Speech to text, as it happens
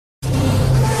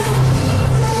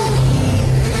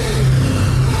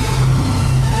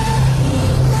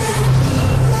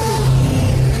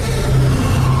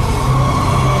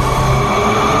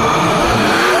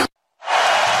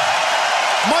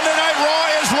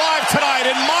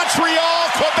in Montreal,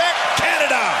 Quebec,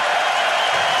 Canada.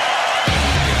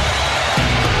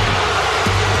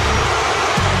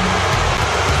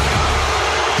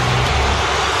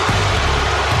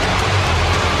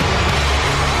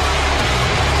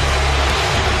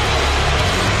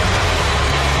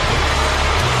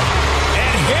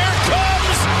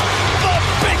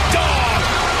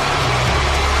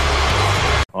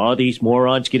 Are these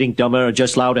morons getting dumber or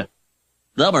just louder?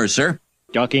 Dumber, sir.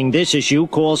 Ducking this issue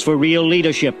calls for real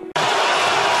leadership.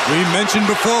 We mentioned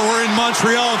before we're in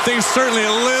Montreal, and things certainly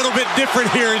a little bit different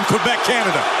here in Quebec,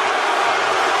 Canada.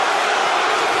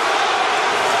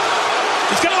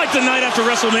 It's kind of like the night after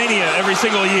WrestleMania every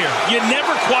single year. You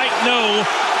never quite know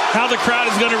how the crowd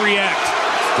is going to react.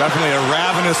 Definitely a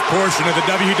ravenous portion of the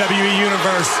WWE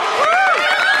universe.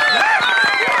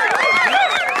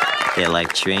 They're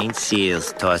like trained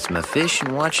seals. Toss them a fish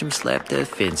and watch them slap their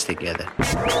fins together. The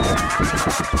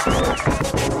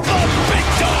big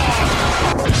dog!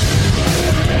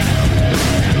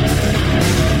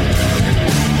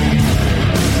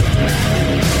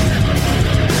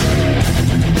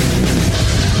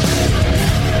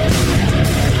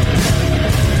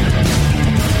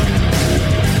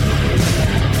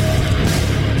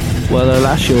 Well, our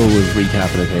last show was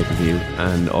recapping a pay-per-view,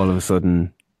 and all of a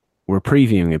sudden we're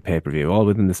previewing a pay-per-view, all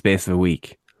within the space of a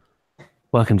week.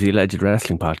 Welcome to the Alleged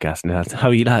Wrestling Podcast, lads. How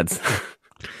are you, lads?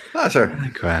 Ah, sir.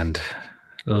 Grand.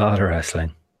 A lot of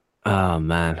wrestling. Oh,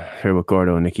 man. Here with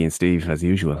Gordo, Nikki and Steve, as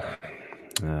usual.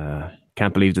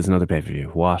 Can't believe there's another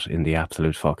pay-per-view. What in the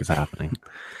absolute fuck is happening?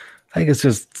 I think it's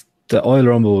just the Oil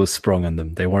Rumble was sprung on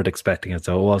them. They weren't expecting it,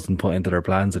 so it wasn't put into their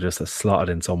plans. It just slotted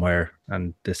in somewhere,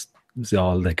 and this is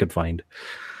all they could find.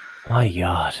 My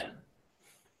God.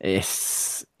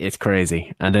 It's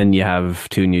crazy. And then you have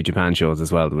 2 New Japan shows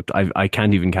as well. I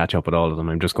can't even catch up with all of them.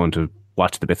 I'm just going to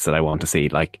watch the bits that I want to see,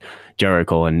 like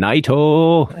Jericho and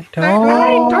Naito.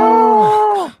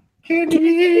 Naito!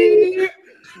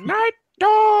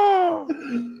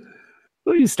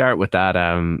 Well, you start with that.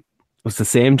 It was the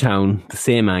same town, the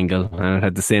same angle, and it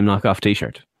had the same knockoff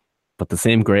t-shirt, but the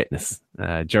same greatness.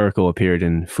 Jericho appeared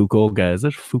in Fukuoka, is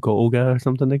it? Fukuoka or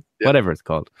something like whatever it's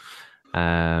called.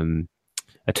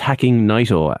 Attacking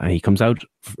Naito, and he comes out.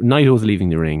 Naito's leaving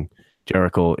the ring.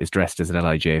 Jericho is dressed as an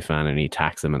LIJ fan, and he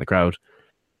attacks him, and the crowd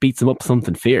beats him up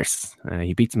something fierce.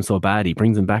 He beats him so bad, he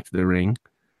brings him back to the ring,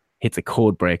 hits a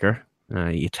code breaker.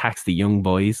 He attacks the young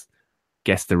boys,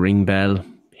 gets the ring bell,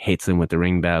 hits him with the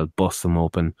ring bell, busts him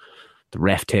open. The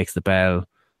ref takes the bell,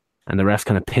 and the refs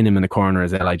kind of pin him in the corner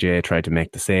as LIJ tried to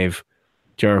make the save.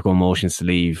 Jericho motions to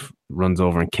leave, runs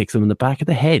over and kicks him in the back of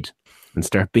the head and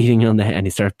start beating him on the head, and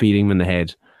he starts beating him in the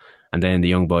head. And then the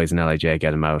young boys in LIJ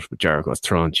get him out, but Jericho's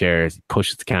throwing chairs, he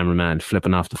pushes the cameraman,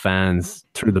 flipping off the fans,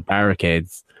 through the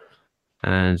barricades.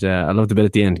 And I love the bit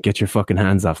at the end, get your fucking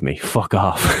hands off me, fuck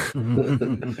off.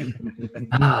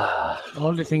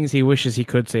 All the things he wishes he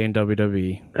could say in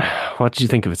WWE. What did you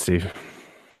think of it, Steve?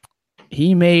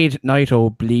 He made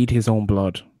Naito bleed his own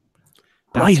blood.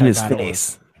 Right in his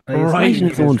face. Right in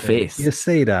his own face. You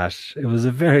say that. It was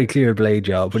a very clear blade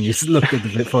job when you look at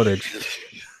the footage.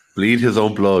 Bleed his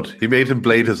own blood. He made him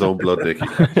bleed his own blood, Nicky.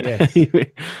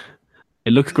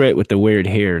 It looks great with the weird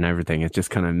hair and everything. It just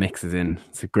kind of mixes in.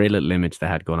 It's a great little image they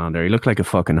had going on there. He looked like a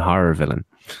fucking horror villain.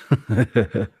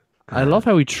 I love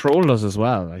how he trolled us as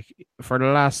well. Like, for the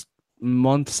last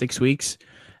month, 6 weeks,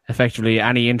 effectively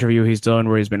any interview he's done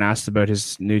where he's been asked about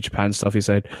his New Japan stuff, he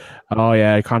said, "Oh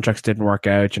yeah, contracts didn't work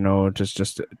out. You know,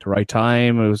 just the right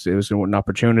time. It was an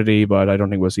opportunity, but I don't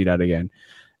think we'll see that again."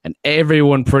 And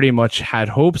everyone pretty much had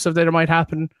hopes of that it might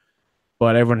happen,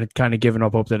 but everyone had kind of given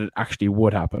up hope that it actually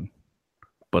would happen.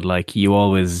 But like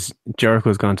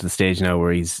Jericho's gone to the stage now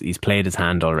where he's played his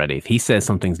hand already. If he says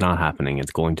something's not happening,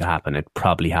 it's going to happen. It's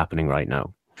probably happening right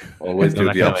now. Always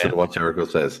do the opposite of what Jericho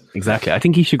says. Exactly. I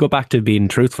think he should go back to being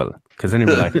truthful, because then he'll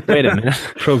be like, wait a minute.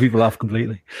 Throw people off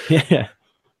completely. Yeah.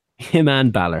 Him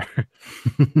and Balor.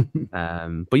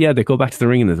 But yeah, they go back to the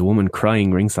ring and there's a woman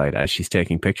crying ringside as she's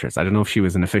taking pictures. I don't know if she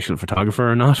was an official photographer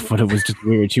or not, but it was just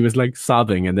weird. She was like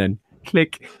sobbing and then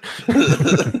click.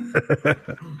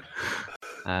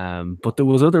 But there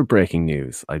was other breaking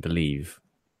news, I believe.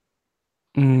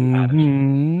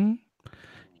 Mm-hmm.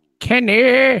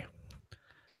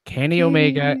 Kenny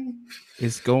Omega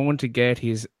is going to get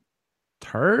his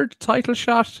 3rd title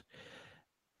shot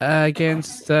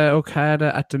against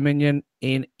Okada at Dominion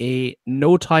in a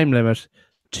no time limit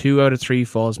 2 out of 3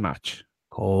 falls match.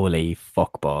 Holy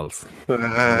fuck balls.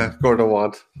 Gordon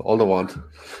want. All the want.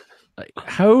 Like,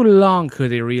 how long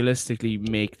could they realistically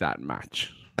make that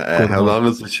match? How long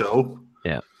is the show?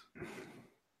 Yeah.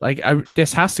 Like,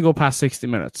 this has to go past 60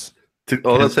 minutes.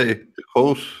 Let's say, to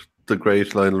quote the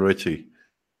great Lionel Richie,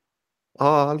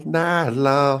 all night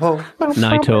long.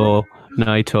 Naito.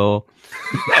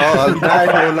 All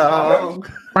night long.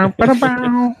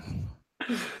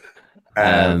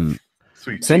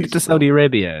 Sweet Send it to Jesus, Saudi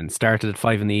Arabia and start it at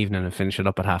 5 p.m. and finish it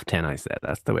up at 10:30. I said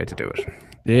that's the way to do it.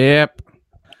 Yep.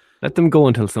 Let them go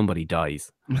until somebody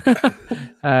dies.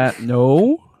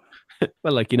 No.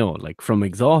 Well, like from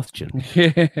exhaustion.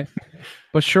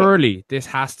 But surely this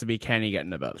has to be Kenny getting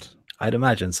the belt. I'd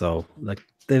imagine so. Like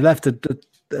they've left it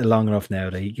long enough now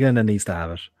that he kind of needs to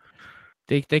have it.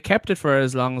 They kept it for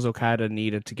as long as Okada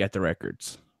needed to get the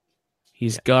records.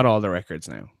 He's got all the records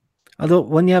now. Although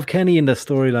when you have Kenny in the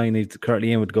storyline, he's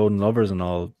currently in with Golden Lovers and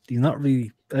all. He's not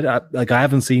really I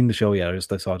haven't seen the show yet.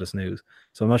 I saw this news,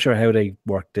 so I'm not sure how they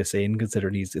work this in,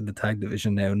 considering he's in the tag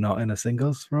division now, not in a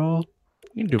singles role.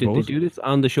 Did they do this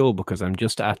on the show? Because I'm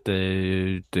just at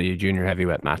the junior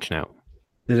heavyweight match now.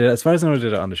 As far as I know,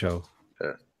 did it on the show.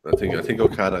 Yeah, I think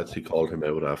Okada actually called him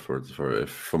out afterwards,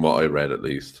 from what I read at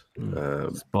least.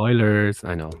 Spoilers.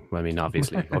 I know. I mean,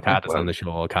 obviously, Okada's on the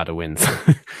show. Okada wins.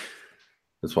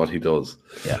 That's what he does.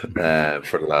 Yeah.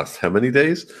 For the last how many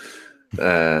days?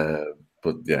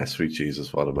 But yeah, sweet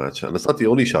Jesus, what a match! And it's not the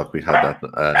only shock we had that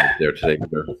there today,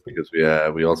 because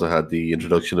we also had the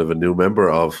introduction of a new member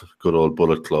of good old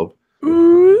Bullet Club. You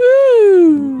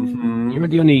were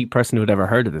the only person who had ever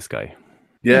heard of this guy.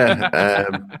 Yeah,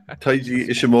 Taiji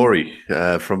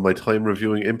Ishimori, from my time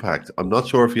reviewing Impact. I'm not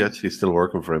sure if he actually is still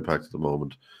working for Impact at the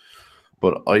moment,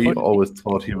 but I always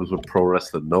thought he was with Pro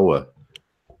Wrestling Noah,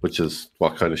 which is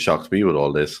what kind of shocked me with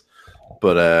all this.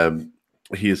 But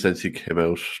he essentially came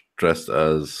out dressed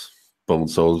as Bone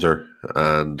Soldier,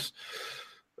 and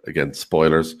again,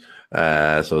 spoilers.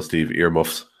 So Steve,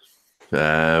 earmuffs.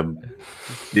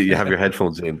 You have your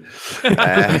headphones in. But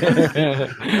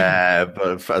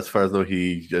as far as I know,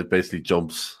 he basically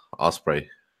jumps Ospreay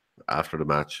after the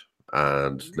match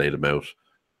and laid him out,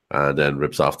 and then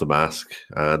rips off the mask,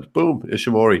 and boom,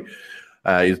 Ishimori.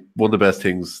 He's one of the best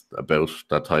things about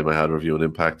that time I had reviewing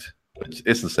Impact, which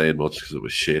isn't saying much because it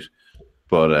was shit.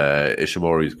 But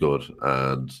Ishimori's good,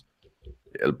 and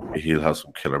he'll have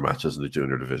some killer matches in the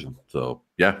junior division. So,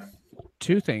 yeah.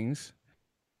 Two things.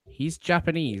 He's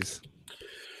Japanese.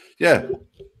 Yeah.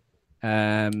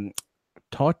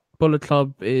 Thought Bullet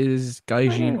Club is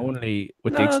Gaijin only,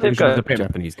 with the exclusion of the pimp.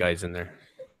 Japanese guys in there.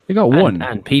 They got one.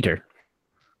 And Peter.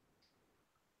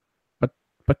 But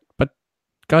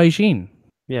Gaijin.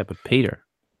 Yeah, but Peter.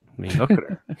 I mean, look at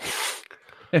her.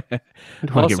 I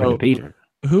don't want to get rid of Peter.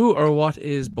 Who or what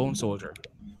is Bone Soldier?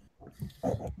 Do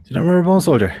you not remember Bone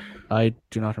Soldier? I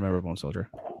do not remember Bone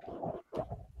Soldier.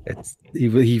 He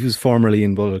was formerly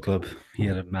in Bullet Club. He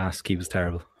had a mask. He was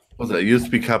terrible. Was it? It used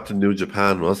to be Captain New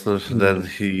Japan, wasn't it? And then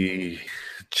he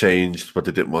changed, but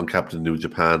they didn't want Captain New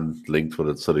Japan linked with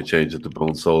it, so they changed it to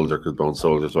Bone Soldier, because Bone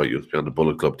Soldier is what used to be on the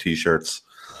Bullet Club t-shirts.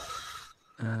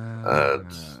 And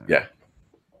yeah.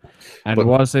 And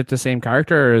was it the same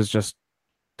character, or is just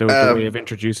the way of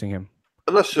introducing him?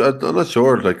 I'm not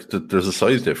sure. Like, there's a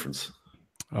size difference.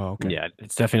 Oh, okay. Yeah,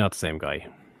 it's definitely not the same guy.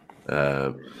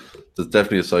 There's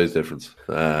definitely a size difference.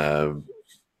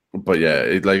 But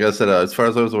yeah, like I said, as far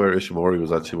as I was aware, Ishimori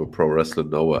was actually with Pro Wrestling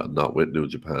Noah and not with New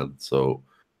Japan. So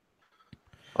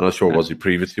I'm not sure, was he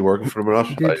previously working for them or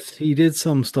not? He did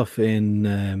some stuff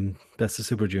in Best of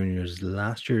Super Juniors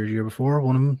last year, year before.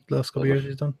 One of them last couple of years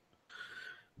he's done.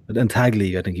 But then Tag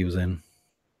League, I think he was in.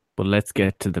 But let's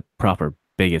get to the proper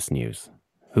biggest news.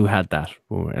 Who had that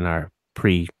in our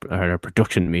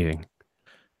production meeting?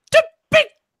 The big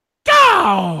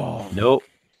dog! No,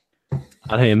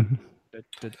 not him.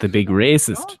 The big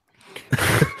racist.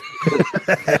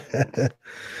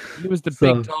 He was the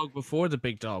big dog before the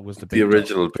big dog was the big dog.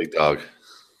 Original big dog.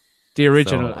 The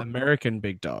original American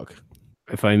big dog.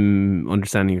 If I'm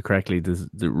understanding it correctly,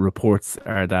 the reports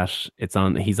are that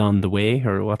he's on the way,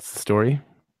 or what's the story?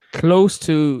 Close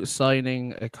to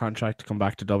signing a contract to come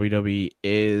back to WWE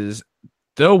is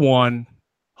the one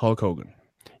Hulk Hogan.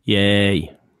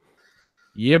 Yay.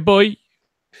 Yeah, boy.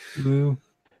 Woo.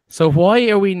 So why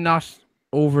are we not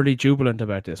overly jubilant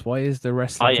about this? Why is the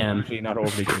wrestling community not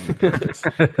overly jubilant about this?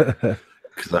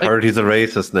 Because I heard he's a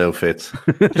racist now, Fitz.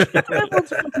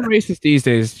 Everyone's a fucking racist these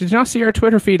days. Did you not see our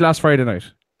Twitter feed last Friday night?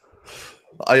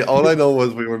 All I know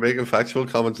was we were making factual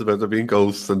comments about there being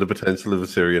ghosts and the potential of a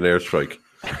Syrian airstrike.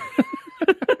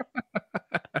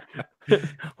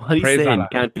 What he's saying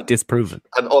can't be disproven.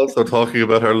 And also talking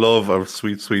about her love of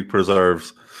sweet, sweet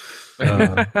preserves.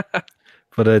 But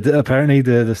apparently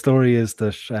the story is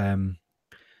that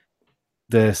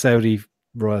the Saudi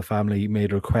royal family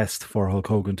made a request for Hulk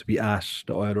Hogan to be at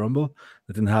the Royal Rumble.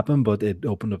 It didn't happen, but it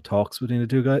opened up talks between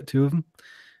the two of them.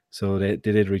 So they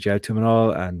did reach out to him and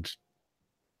all, and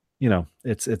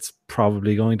it's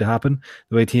probably going to happen.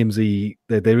 The way TMZ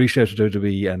they reached out to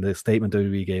WWE, and the statement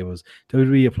WWE gave was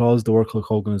WWE applauds the work Hulk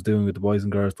Hogan is doing with the Boys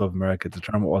and Girls Club of America to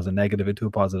turn what was a negative into a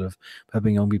positive,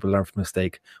 helping young people learn from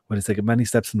mistake. While it's taken many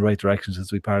steps in the right direction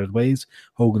since we parted ways,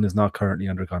 Hogan is not currently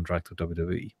under contract with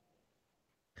WWE.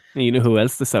 You know who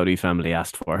else the Saudi family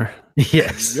asked for?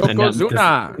 Yes,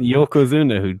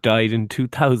 Yokozuna, who died in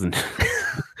 2000.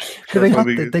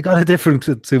 They got a different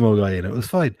sumo guy in it. It was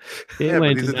fine. They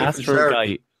went and asked for a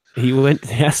guy.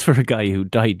 They asked for a guy who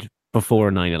died before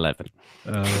 9/11.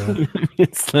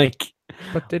 It's like,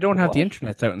 but they don't have the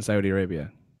internet out in Saudi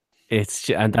Arabia.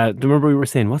 Remember we were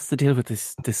saying, what's the deal with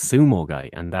this sumo guy?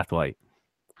 And that's why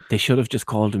they should have just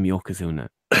called him Yokozuna.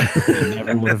 They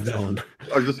never would have known.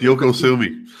 Or just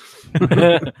Yokosumi.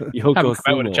 Yoko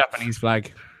Sumo with a Japanese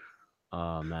flag.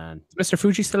 Oh man, is Mr.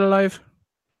 Fuji still alive?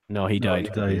 No, he died.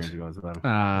 He died. Years ago as well.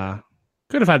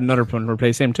 Could have had another one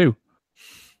replace him too.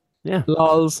 Yeah,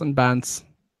 lols and bants.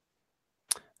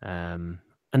 And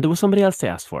there was somebody else they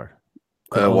asked for.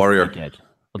 Warrior. Dead.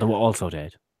 Well, they were also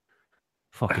dead.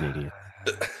 Fucking idiot.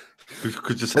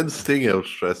 Could you send Sting out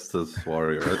dressed as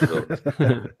Warrior?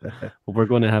 Well, we're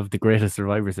going to have the greatest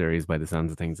Survivor Series by the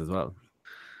sounds of things as well.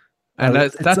 And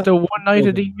that's the one night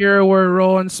of the year where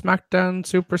Raw and SmackDown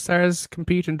superstars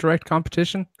compete in direct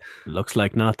competition? Looks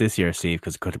like not this year, Steve,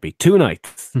 because it could be 2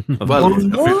 nights. Well, it's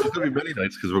going to be many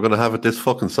nights because we're going to have it this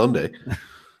fucking Sunday.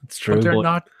 It's true. But they're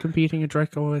not competing in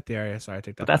direct with the area. Sorry, I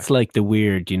take that. That's like the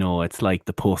weird, it's like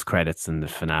the post-credits and the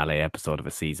finale episode of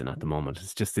a season at the moment.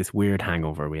 It's just this weird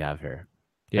hangover we have here.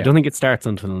 Yeah. I don't think it starts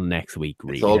until next week,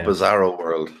 really. It's all Bizarro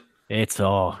World. It's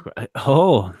all...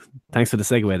 Oh, thanks for the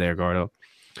segue there, Gordo.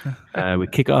 We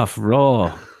kick off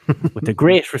Raw with a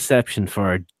great reception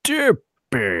for The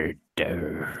Big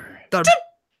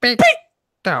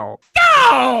Dog.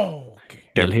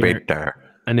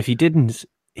 And if you didn't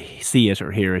see it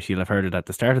or hear it, you'll have heard it at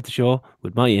the start of the show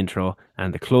with my intro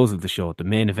and the close of the show, the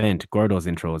main event. Gordo's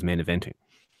intro is main eventing.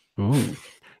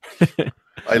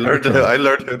 I learned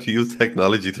how to use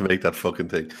technology to make that fucking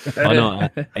thing. Oh no,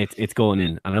 it's going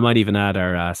in, and I might even add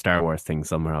our Star Wars thing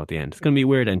somewhere at the end. It's going to be a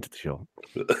weird end to the show.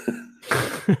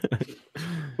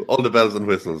 All the bells and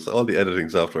whistles, all the editing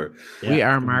software. Yeah, we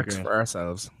are marks for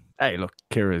ourselves. Hey, look,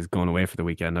 Kira's going away for the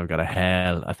weekend. I've got a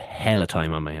hell of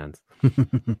time on my hands.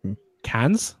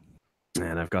 Cans,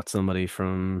 and I've got somebody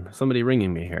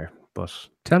ringing me here, but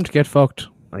tell them to get fucked.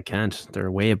 I can't.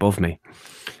 They're way above me.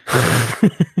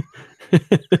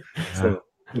 So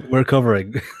we're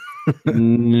covering.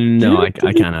 No, I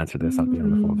can't answer this. I'll be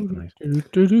on the phone for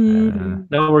tonight.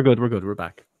 No, we're good. We're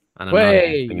back. And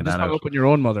wait, you just hung up on your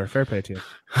own mother. Fair play to you.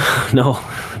 No,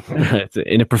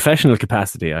 in a professional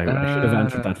capacity, I should have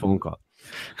answered that phone call.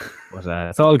 But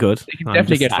it's all good. You can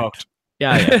definitely get fucked.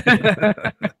 Yeah.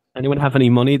 Anyone have any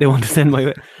money they want to send my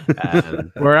way?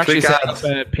 We're actually setting up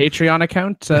a Patreon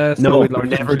account. No, we're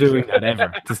never doing that,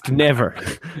 ever. Just never.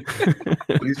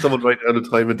 Please someone write down the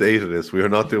time and date of this. We are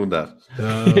not doing that.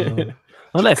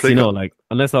 Unless,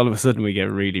 unless all of a sudden we get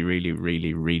really, really,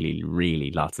 really, really,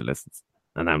 really lots of listens.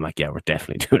 And I'm like, yeah, we're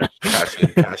definitely doing it.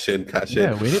 Cash in.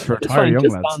 Yeah, we need to retire young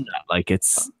lads. Like,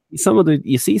 it's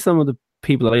you see some of the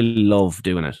people that I love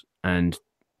doing it, and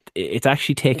it's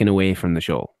actually taken away from the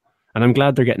show. And I'm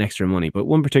glad they're getting extra money. But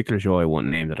one particular show I won't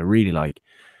name that I really like,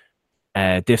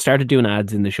 they've started doing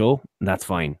ads in the show, and that's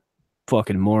fine.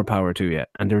 Fucking more power to you.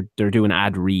 And they're doing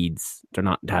ad reads. They're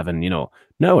not having,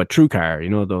 now a true car,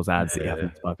 those ads that you have in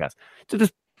this podcast. So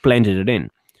just blended it in.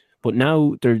 But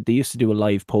now they used to do a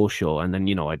live post show, and then,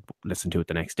 I'd listen to it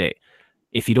the next day.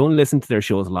 If you don't listen to their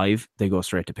shows live, they go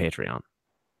straight to Patreon,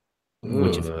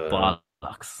 which is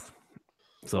bollocks.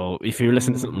 So if you're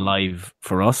listening to something live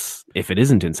for us, if it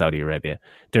isn't in Saudi Arabia,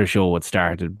 their show would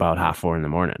start at about 4:30 in the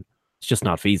morning. It's just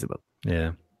not feasible.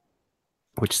 Yeah.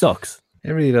 Which sucks.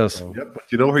 It really does. Yeah,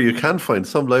 but you know where you can find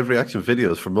some live reaction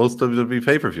videos for most WWE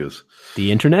pay-per-views?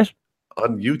 The internet?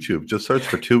 On YouTube. Just search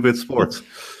for 2-Bit Sports.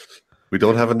 We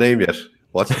don't have a name yet.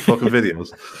 Watch the fucking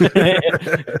videos.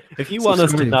 If you want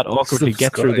us to not awkwardly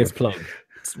get through this plug,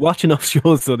 watch enough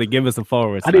shows so they give us a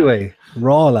forward. Anyway,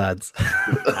 Raw lads.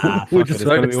 We're just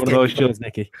going to be one of those shows,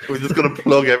 Nicky. We're just going to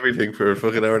plug everything for a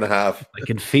fucking hour and a half. I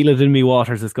can feel it in me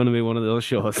waters. It's going to be one of those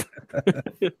shows.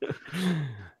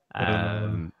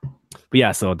 But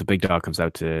yeah, so the big dog comes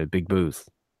out to Big Booze.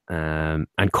 And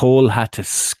Cole had to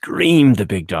scream the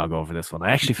big dog over this one.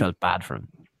 I actually felt bad for him.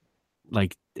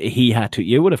 Like, he had to,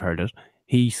 you would have heard it.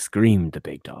 He screamed the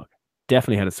big dog.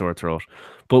 Definitely had a sore throat.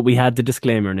 But we had the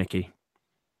disclaimer, Nicky.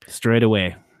 Straight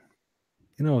away.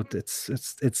 it's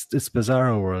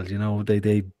bizarro world.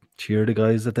 They cheer the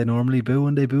guys that they normally boo,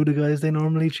 and they boo the guys they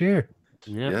normally cheer.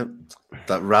 Yeah.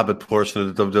 That rabid portion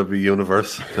of the WWE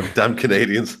universe. Them damn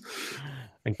Canadians.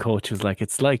 And coach was like,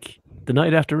 it's like the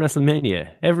night after WrestleMania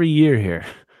every year here.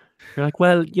 You're like,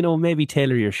 well, maybe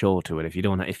tailor your show to it if you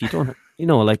don't,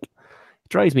 like, it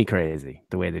drives me crazy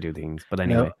the way they do things. But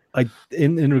anyway,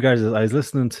 in regards to this, I was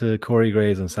listening to Corey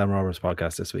Gray's and Sam Roberts'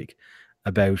 podcast this week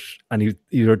about, and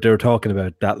they were talking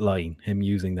about that line, him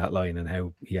using that line, and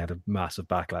how he had a massive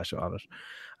backlash on it.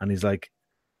 And he's like,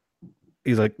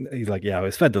 yeah, I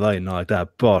was fed the line and all like that,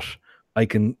 but I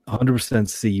can 100%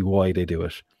 see why they do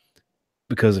it.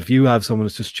 Because if you have someone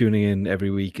that's just tuning in every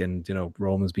week and,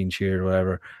 Roman's being cheered or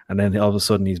whatever, and then all of a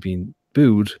sudden he's being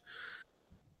booed,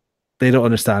 they don't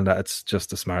understand that it's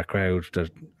just a smart crowd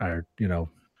that are,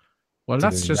 Well,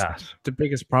 that's just the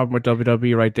biggest problem with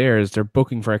WWE right there is they're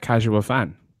booking for a casual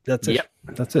fan. That's it. Yep.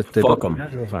 That's it. They book a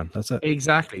casual fan. That's it.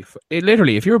 Exactly.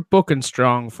 Literally, if you're booking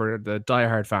strong for the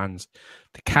diehard fans,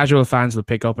 the casual fans will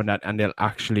pick up on that and they'll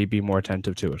actually be more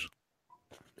attentive to it.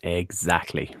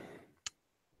 Exactly.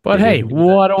 But hey,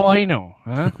 what do I know?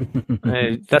 Huh?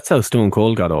 That's how Stone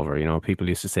Cold got over. People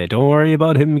used to say, "Don't worry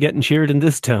about him getting cheered in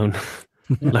this town."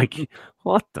 Like,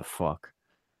 what the fuck?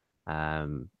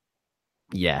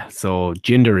 Yeah. So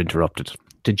Jinder interrupted.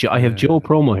 I have Joe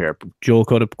promo here? Joe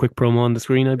cut a quick promo on the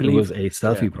screen, I believe. It was a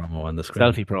selfie promo on the screen.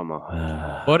 Selfie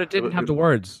promo. But it didn't have the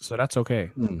words, so that's okay.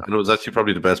 And it was actually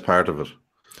probably the best part of it.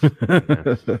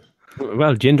 Yeah.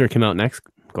 Well, Jinder came out next,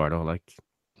 Gordo. Like,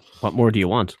 what more do you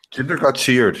want? Jinder got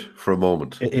cheered for a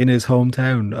moment in his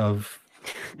hometown of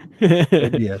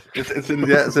India. It's in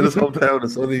his hometown.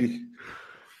 It's only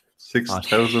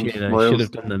 6,000 miles. I should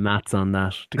have done the maths on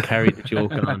that to carry the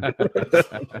joke on.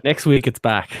 Next week it's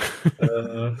back.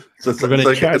 It's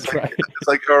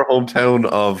like our hometown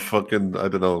of fucking, I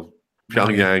don't know,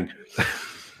 Pyongyang.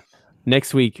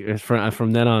 Next week,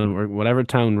 from then on, whatever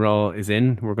town Raw is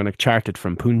in, we're going to chart it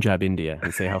from Punjab, India,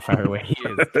 and say how far away he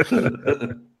is.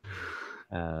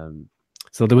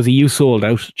 So there was a "You sold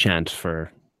out" chant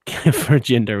for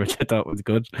Jinder, which I thought was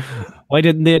good. Why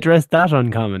didn't they address that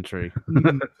on commentary?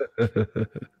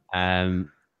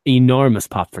 Enormous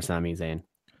pop for Sami Zayn.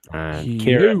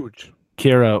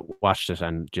 Kira watched it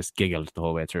and just giggled the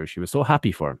whole way through. She was so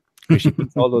happy for him. She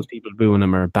thinks all those people booing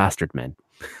him are bastard men.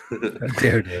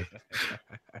 Dare they?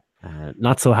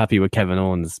 Not so happy with Kevin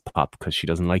Owens' pop because she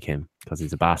doesn't like him because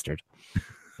he's a bastard.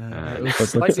 It was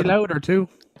slightly louder too.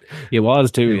 It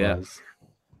was too, yeah.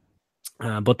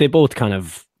 But they both kind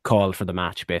of called for the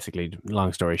match, basically,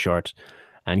 long story short.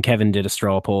 And Kevin did a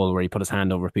straw poll where he put his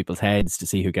hand over people's heads to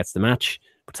see who gets the match.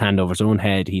 Put his hand over his own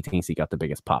head. He thinks he got the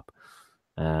biggest pop.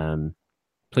 So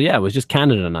yeah, it was just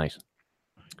Canada night.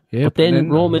 Yeah, but then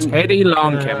Roman... Teddy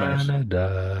Long came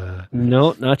out.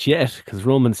 No, not yet, because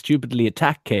Roman stupidly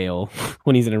attacked KO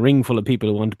when he's in a ring full of people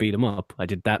who want to beat him up.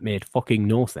 That made fucking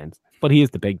no sense. But he is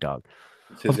the big dog.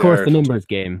 Of course, the numbers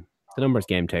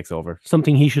game takes over.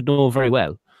 Something he should know very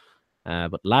well.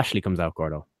 But Lashley comes out,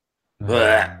 Gordo.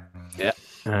 Yeah.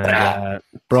 And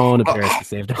Braun appears to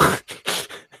save them.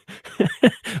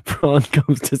 Braun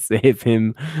comes to save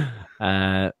him.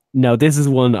 Now, this is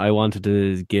one I wanted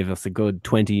to give us a good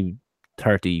 20,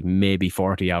 30, maybe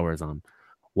 40 hours on.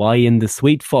 Why in the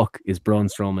sweet fuck is Braun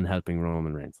Strowman helping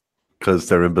Roman Reigns? Because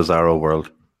they're in Bizarro World.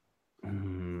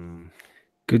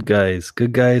 Good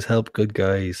guys help good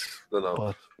guys.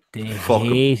 But they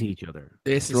hate each other.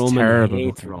 This is Roman terrible.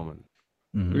 hates Roman.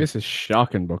 Mm-hmm. This is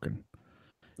shocking booking.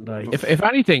 Like, if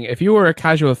anything, if you were a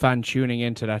casual fan tuning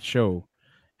into that show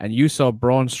and you saw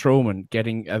Braun Strowman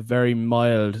getting a very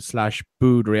mild /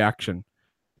 booed reaction,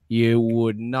 you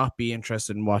would not be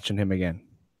interested in watching him again.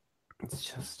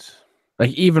 It's just like,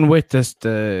 even with this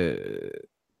the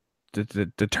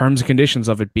terms and conditions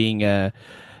of it being a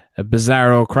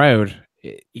bizarro crowd.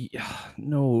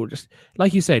 No, just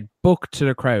like you said, book to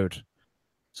the crowd.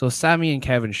 So Sammy and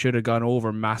Kevin should have gone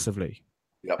over massively.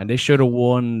 Yep. And they should have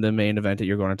won the main event that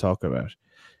you're going to talk about.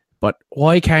 But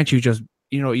why can't you just,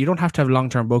 you don't have to have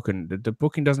long-term booking. The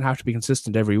booking doesn't have to be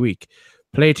consistent every week.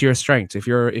 Play to your strengths. If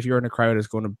you're in a crowd that's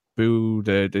going to boo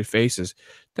the faces,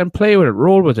 then play with it,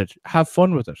 roll with it, have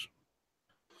fun with it.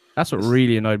 That's what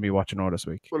really annoyed me watching all this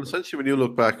week. Well, essentially, when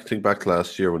you think back to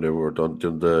last year when they were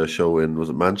doing the show was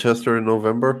it Manchester in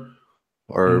November?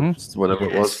 Or whenever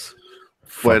it was?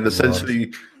 When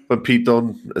essentially... When Pete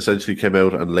Dunne essentially came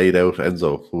out and laid out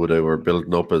Enzo, who they were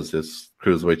building up as this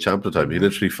cruiserweight champ at the time, he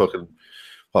literally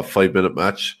 5-minute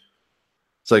match.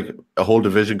 It's like a whole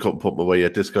division couldn't put him away,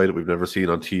 yet this guy that we've never seen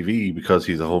on TV because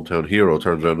he's a hometown hero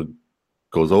turns around and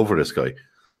goes over this guy.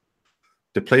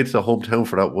 They played to the hometown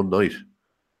for that one night.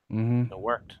 It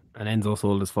worked. And Enzo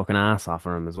sold his fucking ass off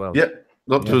for him as well. Yeah,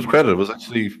 not to his credit, it was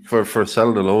actually for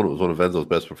selling alone. It was one of Enzo's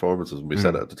best performances, and we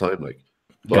said it at the time. Like,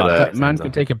 but that man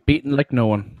could take a beating like no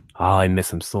one. Oh, I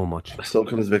miss him so much. still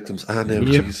kill his victims and him.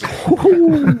 Yep. Jesus.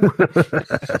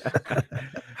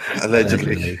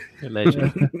 Allegedly.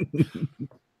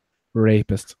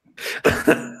 Rapist.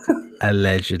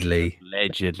 Allegedly.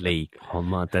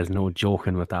 Come on, there's no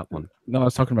joking with that one. No, I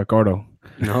was talking about Gordo.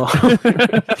 No.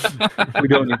 We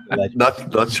don't need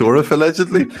Not sure if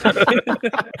allegedly.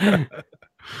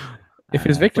 If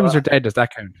his victims are dead, does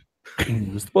that count?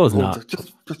 I suppose not.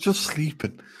 They're just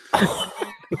sleeping.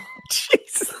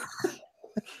 Jesus.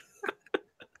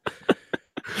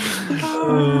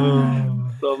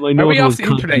 So my Are we note off was the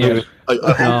internet yet?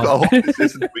 I hope this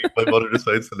isn't week. My mother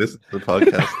decides to listen to the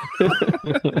podcast.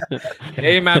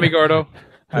 Hey, Mammy Gordo.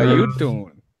 How you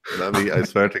doing? Mammy, I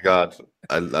swear to God,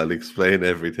 I'll explain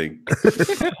everything.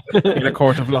 In a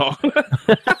court of law.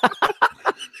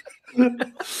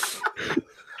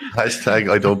 Hashtag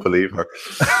I don't believe her.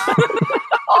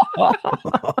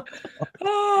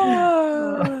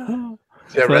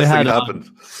 Yeah, wrestling happened.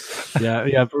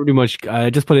 Yeah, pretty much. I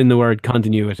just put in the word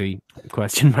continuity,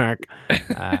 question mark.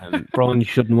 Braun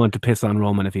shouldn't want to piss on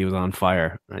Roman if he was on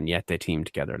fire, and yet they teamed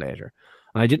together later.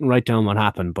 And I didn't write down what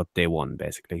happened, but they won,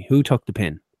 basically. Who took the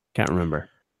pin? Can't remember.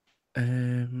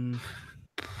 It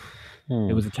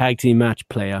was a tag team match,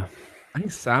 player. I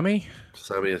think Sammy.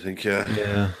 Sammy, I think, yeah.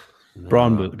 Yeah.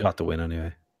 Braun got the win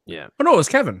anyway. Yeah. Oh, no, it was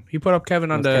Kevin. He put up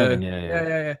Kevin on the... Kevin,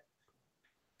 yeah.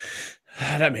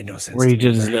 That made no sense. Where he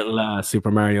did his little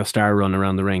Super Mario Star run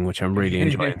around the ring, which I'm really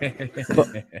enjoying.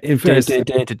 In fairness,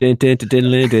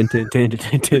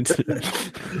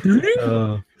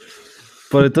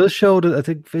 but it does show that I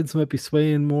think Vince might be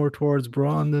swaying more towards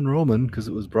Braun than Roman, because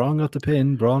it was Braun got the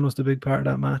pin. Braun was the big part of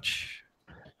that match.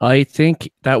 I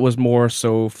think that was more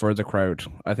so for the crowd.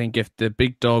 I think if the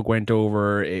big dog went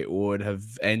over, it would have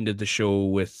ended the show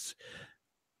with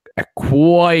a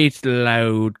quite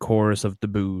loud chorus of the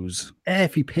boos.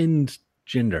 If he pinned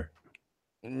Jinder.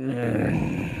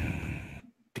 The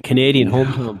Canadian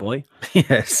hometown boy.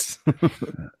 Yes.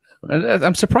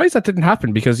 I'm surprised that didn't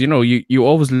happen because, you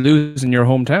always lose in your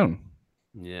hometown.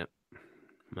 Yeah.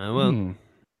 Well,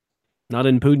 not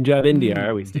in Punjab, India,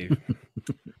 are we, Steve?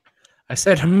 I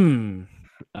said,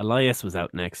 Elias was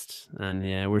out next,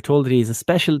 and we're told that he's a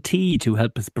special T to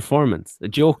help his performance. A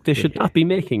joke they should not be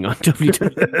making on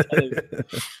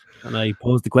WWE. And I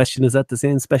posed the question, is that the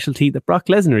same special T that Brock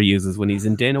Lesnar uses when he's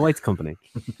in Dana White's company?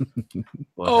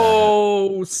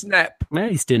 But, snap. Yeah,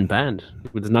 he's still banned.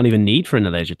 There's not even need for an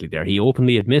allegedly there. He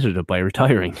openly admitted it by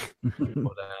retiring.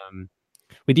 But,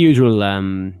 with the usual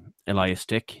Elias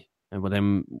stick, and with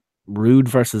them Rude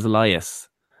versus Elias.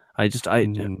 I'm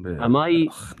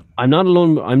not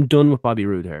alone. I'm done with Bobby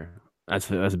Roode here as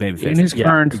a babyface. In his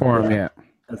current form, yeah.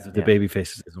 As the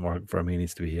babyface doesn't work for him, he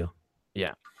needs to be heel.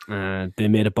 Yeah. They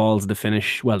made a balls to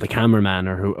finish. Well, the cameraman,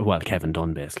 Kevin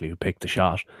Dunn, basically, who picked the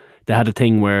shot. They had a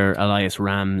thing where Elias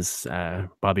rams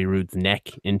Bobby Roode's neck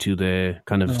into the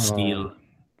kind of steel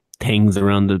things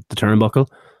around the turnbuckle,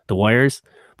 the wires.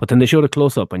 But then they showed a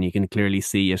close-up, and you can clearly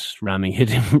see it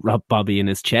hitting Bobby in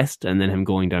his chest, and then him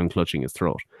going down, clutching his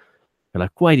throat. You're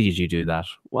like, why did you do that?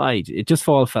 Why? It just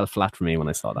fell flat for me when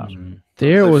I saw that.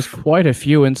 There was quite a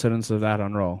few incidents of that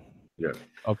on Raw. Yeah.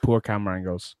 Of poor camera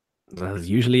angles. As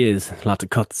usually is. Lots of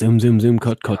cut, zoom,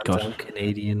 cut.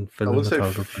 Canadian I would say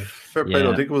cinematographer. fair play.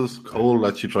 I think it was Cole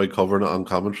that you tried covering it on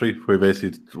commentary,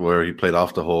 where he played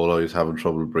off the hole, or he's having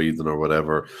trouble breathing or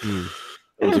whatever.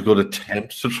 It was a good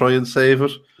attempt to try and save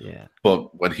it. Yeah.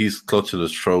 But when he's clutching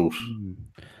his throat,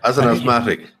 as an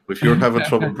asthmatic, if you're having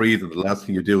trouble breathing, the last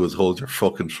thing you do is hold your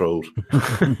fucking throat.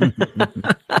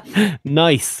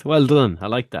 Nice. Well done. I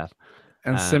like that.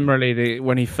 And similarly,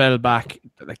 when he fell back,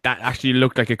 like that actually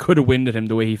looked like it could have winded him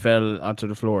the way he fell onto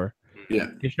the floor. Yeah.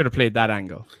 He should have played that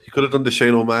angle. He could have done the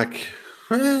Shane O'Mac.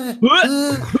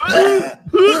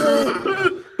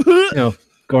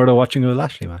 Gordo watching a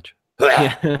Lashley match.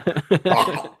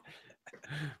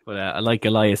 But I like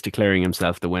Elias declaring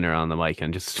himself the winner on the mic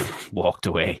and just walked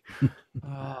away.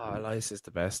 Elias is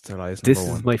the best. Elias This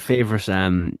is my favorite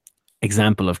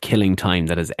example of killing time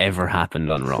that has ever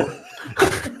happened on Raw.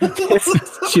 This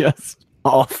is just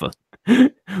awful. Well,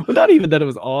 not even that it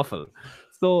was awful.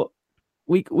 So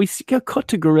we get cut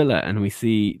to Gorilla and we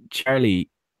see Charlie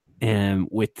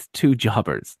with two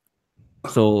jobbers.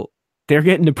 So they're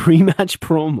getting a pre-match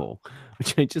promo,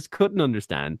 which I just couldn't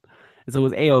understand. So it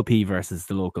was AOP versus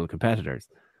the local competitors,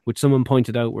 which someone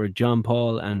pointed out were John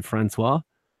Paul and Francois.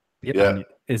 Yep. Yeah.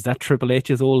 Is that Triple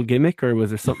H's old gimmick, or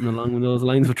was there something along those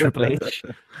lines with Triple H?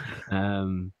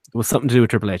 It was something to do with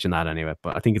Triple H in that anyway.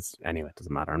 But I think it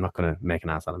doesn't matter. I'm not going to make an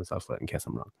ass out of myself in case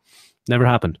I'm wrong. Never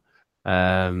happened.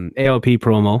 AOP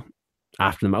promo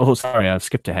after them. Oh, sorry, I've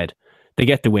skipped ahead. They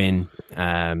get the win,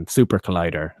 Super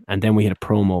Collider, and then we had a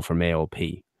promo from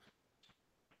AOP,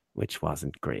 which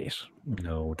wasn't great.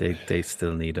 No, they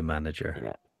still need a manager.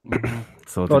 Yeah.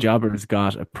 So the Jobbers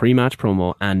got a pre-match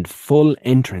promo and full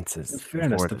entrances. In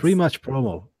fairness, the pre-match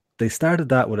promo, they started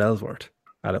that with Ellsworth,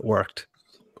 and it worked.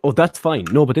 Oh, that's fine.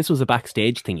 No, but this was a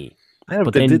backstage thingy. Yeah,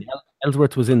 but then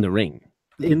Ellsworth was in the ring.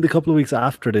 In the couple of weeks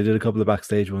after, they did a couple of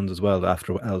backstage ones as well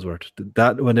after Ellsworth.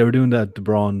 That when they were doing that, the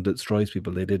Braun destroys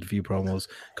people, they did a few promos.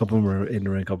 A couple of them were in the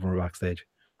ring, a couple of them were backstage.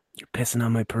 You're pissing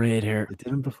on my parade here. They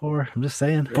did them before. I'm just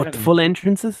saying. But full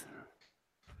entrances?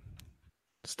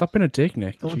 Stop being a dick,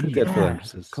 Nick. Don't do that full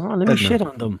entrances. Come on, let me shit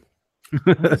on them.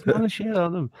 Let's not shit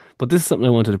on them. But this is something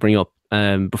I wanted to bring up.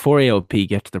 Before AOP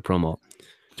get to the promo,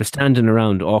 they're standing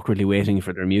around awkwardly waiting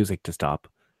for their music to stop,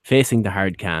 facing the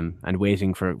hard cam and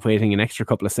waiting an extra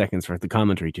couple of seconds for the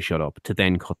commentary to shut up to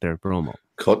then cut their promo.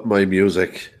 Cut my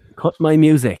music. Cut my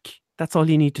music. That's all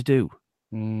you need to do.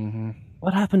 Mm-hmm.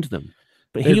 What happened to them?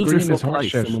 But They're heels are green so as hard polite.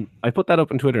 shit. I put that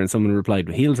up on Twitter and someone replied,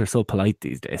 but heels are so polite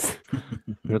these days.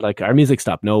 They're like, our music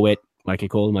stopped. No, wait. Michael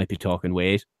Cole might be talking.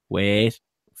 Wait. Face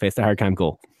the hard cam,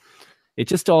 go. It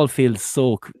just all feels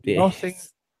so...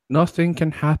 Nothing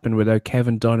can happen without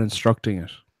Kevin Dunn instructing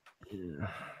it.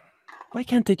 Why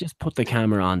can't they just put the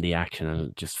camera on the action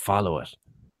and just follow it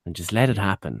and just let it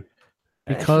happen?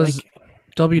 Because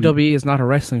WWE is not a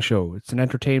wrestling show. It's an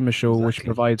entertainment show which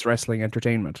provides wrestling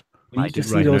entertainment. I did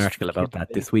write an article about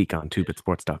that this week on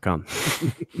twobitsports.com.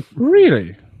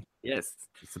 Really? Yes.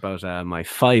 It's about my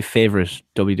 5 favorite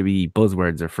WWE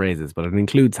buzzwords or phrases, but it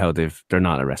includes how they're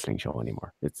not a wrestling show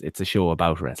anymore. It's a show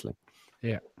about wrestling.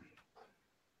 Yeah.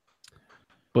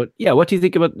 But yeah, what do you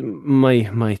think about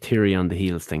my theory on the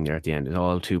heels thing there at the end? It's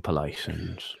all too polite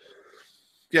and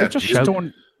Yeah,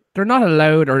 they're not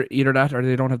allowed, or either that, or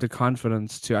they don't have the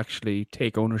confidence to actually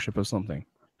take ownership of something.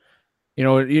 You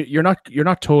know, you're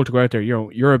not told to go out there. You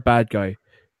know, you're a bad guy.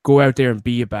 Go out there and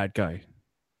be a bad guy.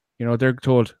 You know, they're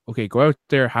told, okay, go out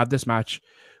there, have this match,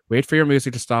 wait for your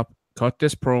music to stop, cut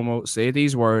this promo, say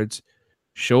these words,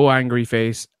 show angry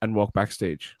face, and walk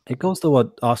backstage. It goes to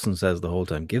what Austin says the whole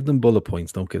time. Give them bullet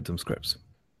points, don't give them scripts.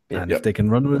 And if they can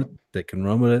run with it, they can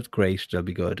run with it. Great, they'll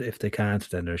be good. If they can't,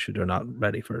 then they're not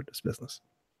ready for this business.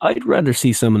 I'd rather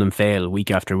see some of them fail week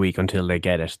after week until they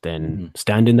get it than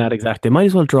stand in that exact. They might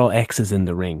as well draw X's in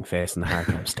the ring facing the hard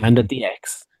cam. Stand at the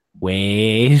X.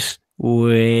 Wait,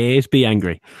 be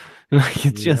angry. Like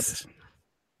it's just,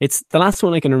 it's the last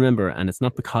one I can remember, and it's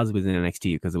not because it was in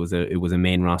NXT, because it was a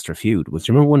main roster feud. Do you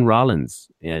remember when Rollins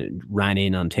ran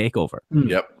in on Takeover?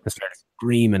 Yep. And started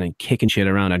screaming and kicking shit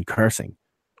around and cursing.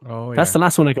 Oh, That's the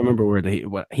last one I can remember where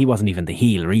he wasn't even the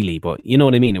heel really, but you know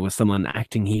what I mean. It was someone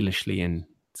acting heelishly and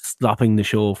stopping the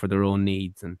show for their own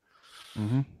needs. And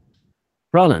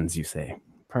Rollins, you say,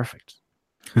 perfect.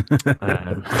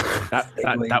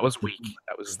 That was weak.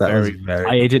 That was very.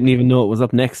 I didn't even know it was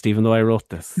up next, even though I wrote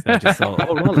this. I just saw,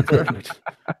 Rollins, perfect.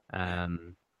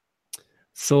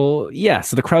 So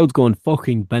the crowd's going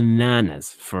fucking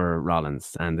bananas for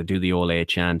Rollins, and they do the Ole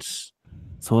chant.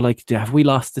 So, like, have we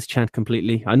lost this chant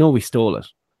completely? I know we stole it,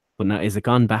 but now is it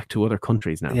gone back to other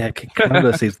countries now? Yeah,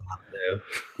 Canada sees that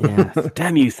now. Yeah,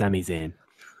 damn you, Sami Zayn.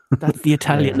 That's the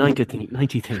Italian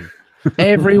 90 thing.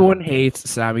 Everyone hates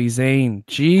Sami Zayn.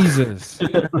 Jesus.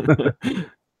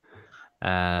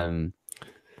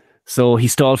 So he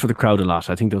stalled for the crowd a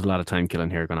lot. I think there was a lot of time killing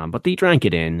here going on, but he drank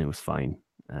it in. It was fine.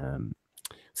 So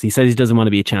he says he doesn't want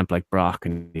to be a champ like Brock,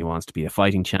 and he wants to be a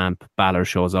fighting champ. Balor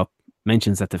shows up,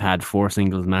 mentions that they've had 4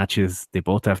 singles matches. They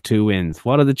both have 2 wins.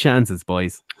 What are the chances,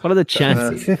 boys? What are the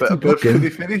chances?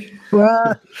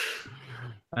 50-50.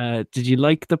 Did you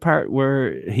like the part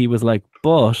where he was like,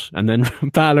 but, and then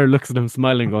Balor looks at him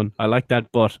smiling going, I like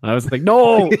that but. And I was like,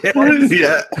 no!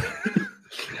 Yeah.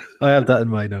 I have that in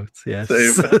my notes, yes.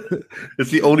 Same.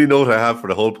 It's the only note I have for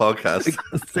the whole podcast.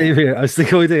 Same here. It's the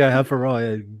only thing I have for Raw.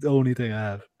 The only thing I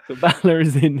have. So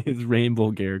Balor's in his rainbow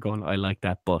gear going, I like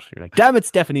that but. You're like, damn it,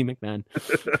 Stephanie McMahon.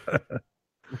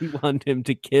 We want him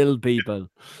to kill people.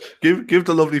 Give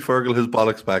the lovely Fergal his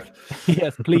bollocks back.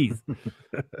 Yes, please.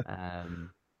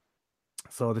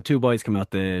 So the 2 boys come out,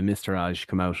 the Mr. Raj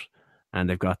come out, and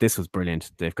this was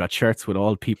brilliant. They've got shirts with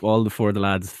all the 4 of the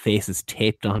lads' faces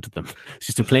taped onto them. It's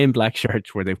just a plain black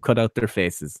shirt where they've cut out their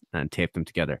faces and taped them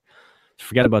together.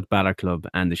 Forget about the Balor Club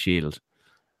and the Shield.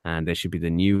 And they should be the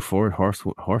new 4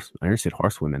 horsemen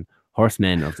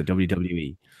of the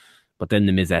WWE. But then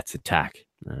the Mizettes attack.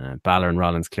 Balor and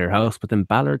Rollins clear house, but then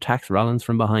Balor attacks Rollins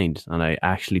from behind, and I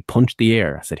actually punched the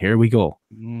air. I said, "Here we go.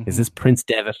 Is this Prince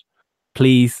Devitt?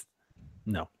 Please."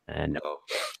 No. No.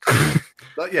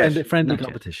 Not yet. Friendly Not yet.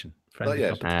 competition. Not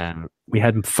yet. We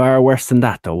had far worse than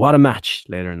that, though. What a match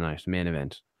later in the night, main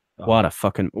event. What a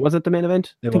fucking... Was it the main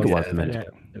event? I think it was the main event.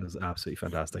 It was absolutely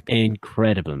fantastic.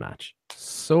 Incredible match.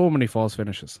 So many false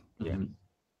finishes. Yeah.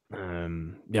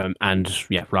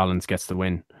 Rollins gets the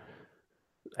win.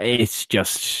 It's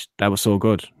just... That was so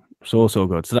good. So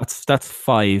good. So that's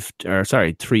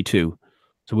 3-2.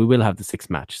 So we will have the 6th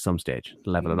match some stage.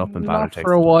 Level it up and Balor Not takes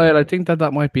for a while. I think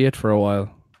that might be it for a while.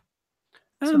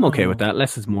 I'm okay with that.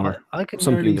 Less is more. I can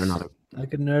Something they're not. I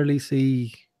can nearly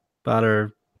see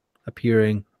Balor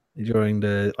appearing during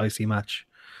the IC match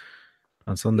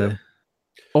on Sunday.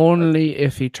 Only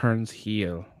if he turns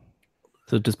heel.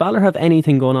 So does Balor have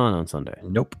anything going on Sunday?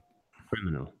 Nope.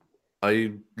 Criminal.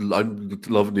 I'm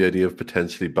loving the idea of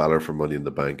potentially Balor for Money in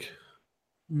the Bank.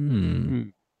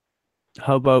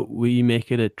 How about we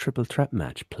make it a triple threat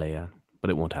match, player? But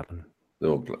it won't happen.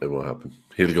 No, it won't happen.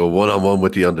 He'll go 1-on-1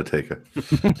 with the Undertaker.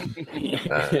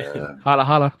 Holla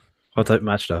holla. What type of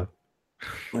match though?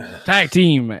 Tag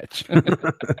team match.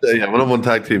 Yeah, 1-on-1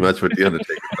 tag team match with the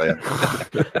Undertaker, player.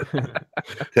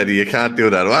 Teddy, you can't do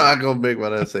that. Well, I'm going to make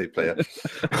what I say, player.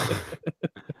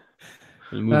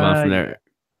 We'll move on from there.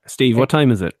 Steve, what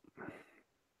time is it?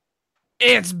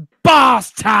 It's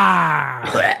boss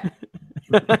time.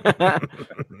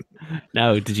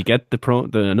 Now, did you get the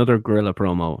another Gorilla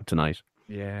promo tonight?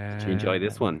 Yeah. Did you enjoy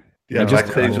this one? Yeah,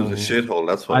 backstage was a shithole.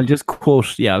 That's why.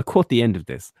 I'll quote the end of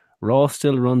this. Raw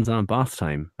still runs on boss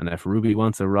time, and if Ruby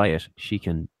wants a riot, she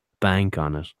can bank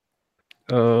on it.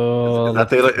 Oh,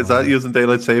 is that using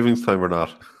daylight savings time or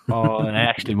not? Oh,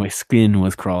 actually, my skin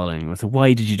was crawling. I said,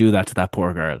 "Why did you do that to that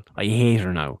poor girl? I hate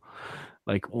her now.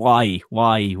 Like, why did you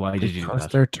do that?" Because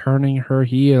they're turning her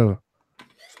heel.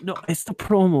 No, it's the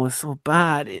promo is so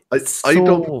bad. I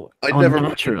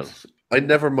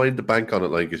never mind the bank on it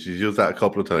line because she's used that a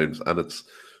couple of times, and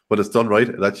when it's done right,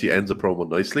 it actually ends a promo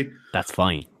nicely. That's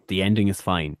fine. The ending is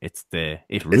fine. If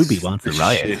Ruby wants a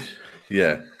riot,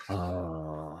 yeah.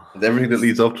 And everything that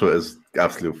leads up to it is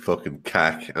absolute fucking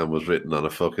cack and was written on a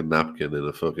fucking napkin in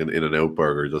a fucking In-N-Out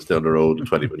burger just down the road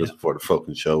 20 minutes before the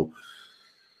fucking show.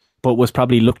 But was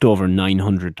probably looked over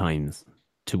 900 times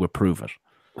to approve it.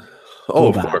 Oh,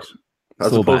 of course.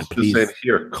 As opposed to saying,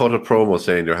 here, cut a promo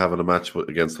saying you're having a match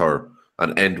against her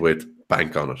and end with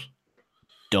bank on it.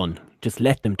 Done. Just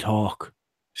let them talk.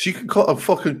 She can cut a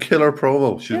fucking killer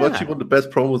promo. She's actually one of the best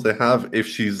promos they have if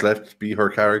she's left to be her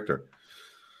character.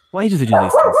 Why does it do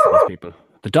these things to these people?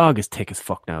 The dog is thick as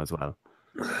fuck now as well.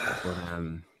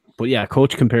 But yeah,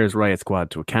 Coach compares Riot Squad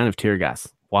to a can of tear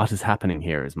gas. What is happening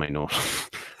here is my note.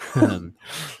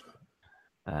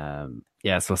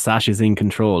 Yeah, so Sasha's in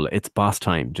control. It's boss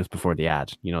time just before the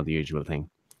ad. You know, the usual thing.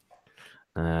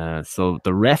 So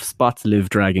the ref spots Liv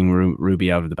dragging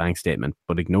Ruby out of the bank statement,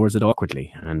 but ignores it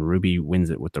awkwardly, and Ruby wins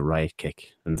it with the Riot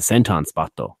kick. And the senton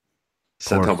spot, though.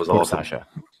 Senton was awesome. Sasha.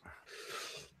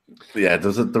 Yeah,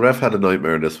 the ref had a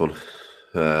nightmare in this one.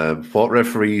 What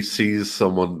referee sees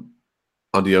someone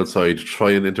on the outside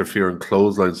try and interfere and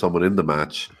clothesline someone in the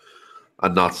match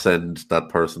and not send that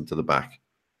person to the back?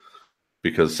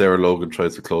 Because Sarah Logan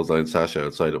tries to clothesline Sasha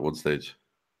outside at one stage.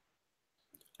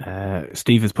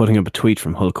 Steve is putting up a tweet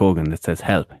from Hulk Hogan that says,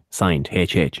 "Help, signed,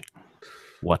 HH."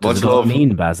 What does it all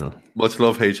mean, Basil? Much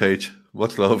love, HH.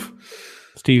 Much love.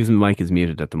 Steve's mic is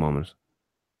muted at the moment,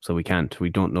 so we can't. We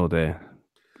don't know the...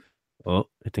 Oh,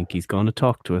 I think he's going to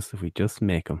talk to us if we just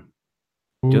make him.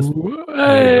 Hey.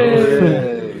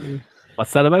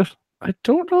 What's that about? I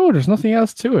don't know. There's nothing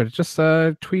else to it. Just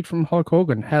a tweet from Hulk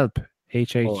Hogan. Help,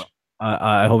 HH. Oh,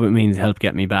 I hope it means help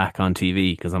get me back on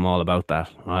TV, because I'm all about that.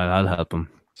 I'll help him.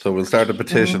 So we'll start a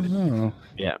petition. Oh.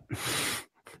 Yeah.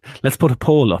 Let's put a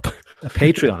poll up. A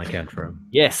Patreon account for him.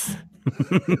 Yes.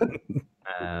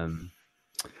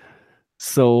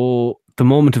 So the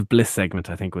Moment of Bliss segment,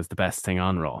 I think, was the best thing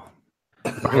on Raw.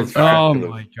 Oh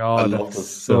my god, that's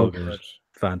So good.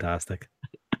 Fantastic.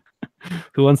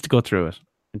 Who wants to go through it?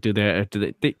 Do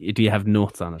you have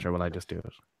notes on it, or will I just do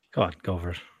it? Go on, go for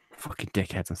it. Fucking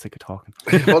dickheads, I'm sick of talking.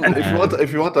 If you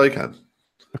want, I can.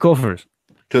 Go for it.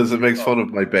 Because it makes fun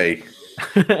of my bae.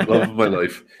 Love of my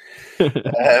life.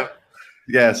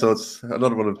 Yeah, so it's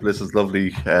another one of Bliss's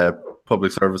lovely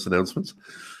public service announcements.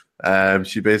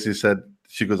 She basically said,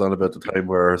 she goes on about the time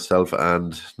where herself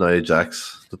and Nia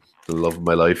Jax, the love of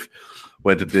my life,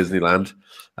 went to Disneyland,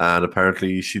 and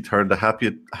apparently she turned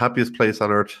the happiest place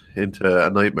on earth into a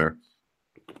nightmare.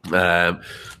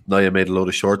 Nia made a load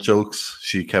of short jokes.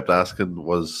 She kept asking,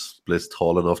 was Bliss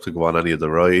tall enough to go on any of the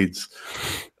rides?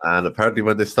 And apparently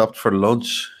when they stopped for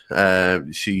lunch,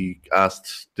 she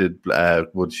asked,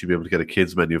 would she be able to get a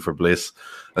kids menu for Bliss?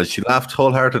 And she laughed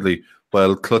wholeheartedly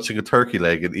while clutching a turkey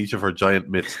leg in each of her giant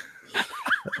mitts.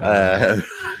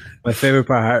 My favorite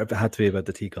part had to be about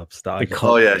the teacups. She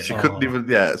couldn't even.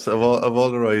 Yeah, so of all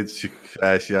the rides, she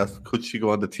asked, could she go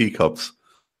on the teacups?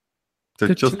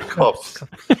 They're just cups.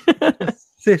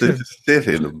 They just sit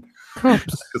in them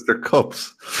because they're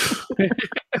cups.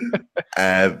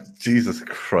 Jesus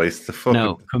Christ!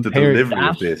 The delivery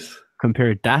of this.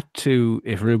 Compare that to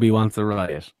if Ruby wants a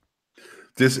riot.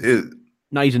 This is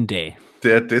night and day.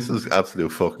 This is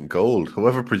absolute fucking gold.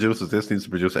 Whoever produces this needs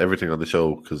to produce everything on the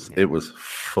show because it was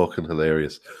fucking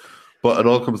hilarious. But it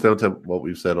all comes down to what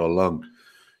we've said all along.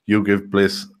 You give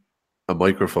Bliss a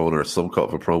microphone or some kind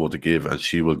of a promo to give, and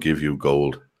she will give you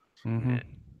gold. Mm-hmm.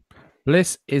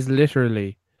 Bliss is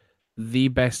literally the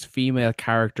best female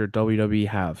character WWE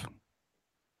have.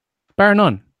 Bar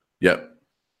none. Yep.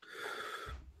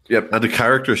 And the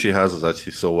character she has is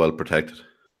actually so well protected.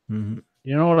 Mm-hmm.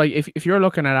 You know, like if you're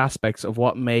looking at aspects of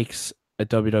what makes a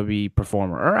WWE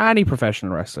performer or any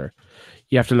professional wrestler,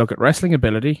 you have to look at wrestling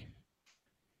ability,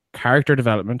 character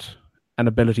development, and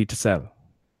ability to sell.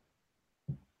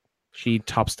 She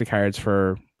tops the cards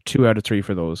for 2 out of 3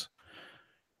 for those.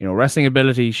 You know, wrestling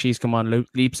ability, she's come on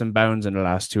leaps and bounds in the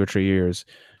last 2 or 3 years.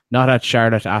 Not at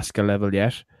Charlotte Asuka level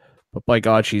yet, but by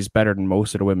God, she's better than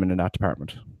most of the women in that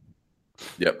department.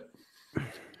 Yep.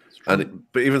 But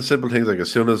even simple things like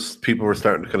as soon as people were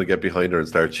starting to kind of get behind her and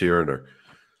start cheering her,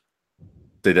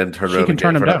 they then turn around. She can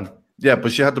turn them down. Yeah,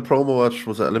 but she had the promo at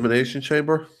was it Elimination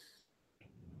Chamber?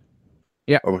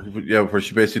 Yeah. Where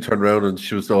she basically turned around and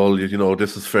she was all,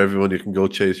 this is for everyone. You can go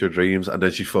chase your dreams, and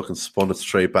then she fucking spun it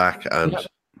straight back and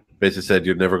basically said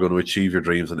you're never going to achieve your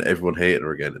dreams, and everyone hated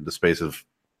her again in the space of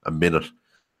a minute.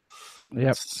 Yep.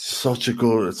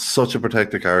 It's such a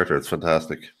protected character. It's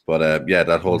fantastic. But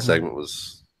that whole segment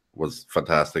was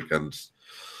fantastic, and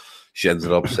she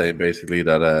ended up saying basically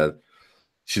that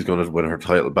she's going to win her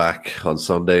title back on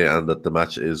Sunday, and that the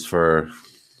match is for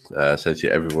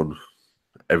essentially everyone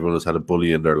has had a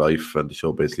bully in their life, and the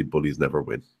show basically bullies never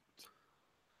win.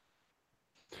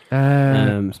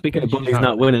 Speaking of bullies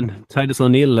not winning, Titus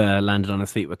O'Neil landed on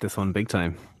his feet with this one big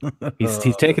time. He's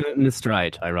taken it in his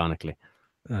stride, ironically.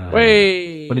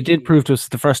 But it did prove to us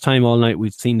the first time all night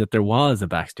we'd seen that there was a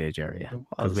backstage area,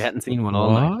 because we hadn't seen one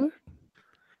all night.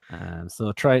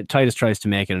 So Titus tries to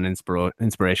make it an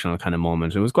inspirational kind of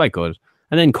moment. It was quite good.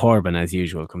 And then Corbin, as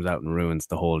usual, comes out and ruins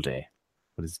the whole day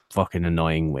with his fucking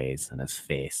annoying ways and his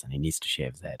face, and he needs to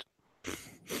shave his head.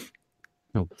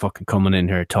 No fucking coming in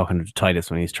here talking to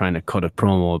Titus when he's trying to cut a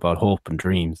promo about hope and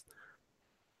dreams.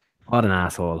 What an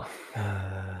asshole.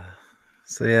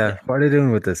 So what are they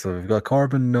doing with this? So we've got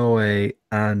Corbin, Noe,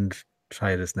 and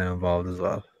Titus now involved as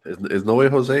well. Is Noe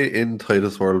Jose in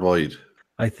Titus Worldwide?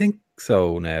 I think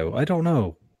so now. I don't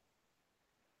know.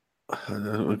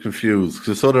 I'm confused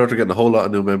because I saw they're getting a whole lot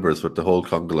of new members with the whole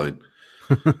conga line.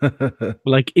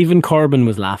 Like even Corbin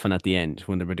was laughing at the end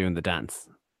when they were doing the dance.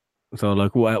 So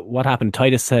like what happened?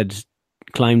 Titus had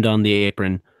climbed on the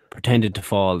apron, pretended to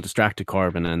fall, distracted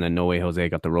Corbin, and then Noe Jose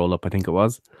got the roll up. I think it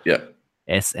was. Yeah.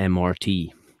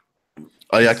 SMRT.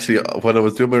 I actually, when I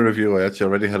was doing my review, I actually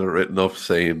already had it written up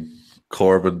saying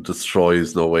Corbin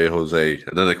destroys No Way Jose,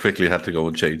 and then I quickly had to go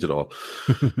and change it all.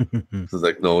 So it's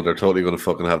like, no, they're totally going to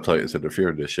fucking have Titus interfere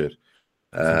in this shit.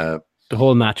 The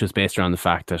whole match was based around the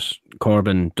fact that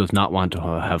Corbin does not want to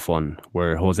have fun,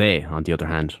 where Jose, on the other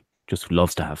hand, just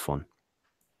loves to have fun.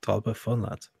 It's all about fun,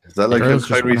 lads. Is that like how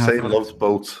Kyrie Sane loves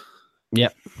boats? Yeah,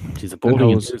 she's a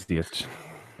boating enthusiast.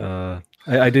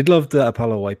 I did love the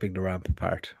Apollo wiping the ramp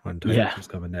part when Titus was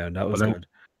coming down. That was good.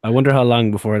 I wonder how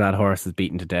long before that horse is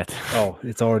beaten to death. Oh,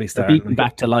 it's already started. Beaten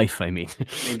back to life, I mean.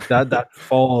 that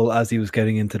fall as he was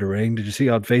getting into the ring. Did you see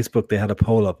on Facebook they had a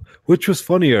poll up? Which was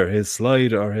funnier, his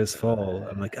slide or his fall?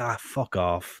 I'm like, fuck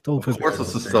off. Don't. Of course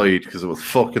it's the slide because it was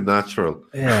fucking natural.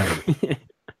 Yeah.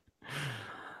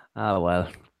 Well.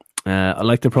 I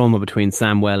like the promo between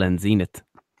Samwell and Zenith.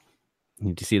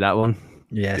 Did you see that one?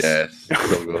 Yes.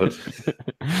 So good.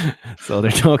 So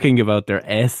they're talking about their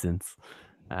essence.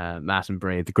 Matt and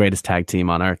Bray, the greatest tag team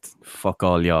on earth. Fuck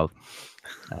all y'all.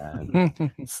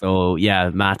 So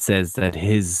Matt says that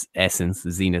his essence,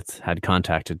 Zenith, had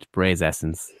contacted Bray's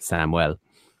essence, Samwell,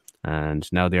 and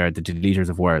now they are the deleters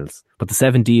of worlds. But the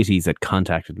 7 deities had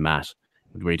contacted Matt,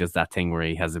 where he does that thing where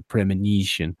he has a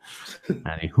premonition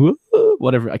and he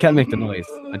whatever. I can't make the noise.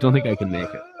 I don't think I can make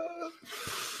it.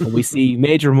 We see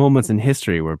major moments in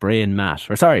history where Bray and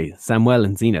Samuel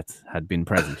and Zenith had been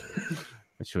present,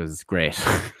 which was great.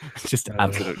 Just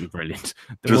absolutely brilliant.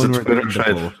 There's a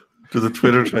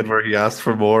Twitter thread where he asked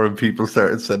for more and people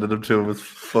started sending them to him. It's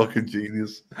fucking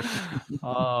genius.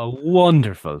 Oh,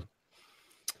 wonderful.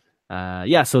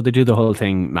 So they do the whole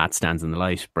thing. Matt stands in the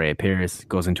light. Bray appears,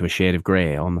 goes into a shade of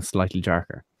grey, almost slightly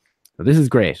darker. So this is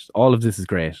great. All of this is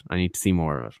great. I need to see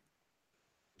more of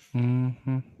it.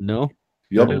 Mm-hmm. No?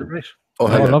 Yep. Oh,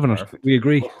 loving it. We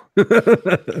agree.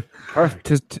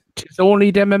 Perfect. Tis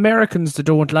only them Americans that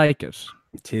don't like it.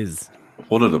 Tis.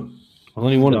 One of them.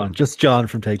 Only one of them. Just John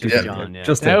from Take Two. Yeah. John, yeah.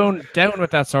 Just down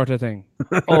with that sort of thing.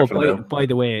 Oh, by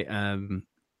the way,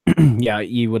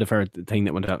 you would have heard the thing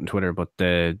that went out on Twitter, but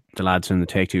the lads from the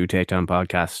Take Two Takedown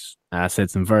podcast said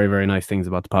some very, very nice things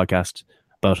about the podcast,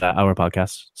 about our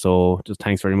podcast. So just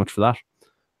thanks very much for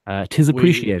that. Tis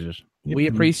appreciated. We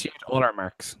appreciate all our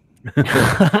marks.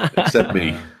 Except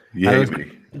me. You hate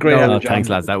me. Great. No, thanks,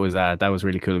 lads. That was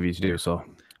really cool of you to do. So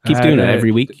keep doing it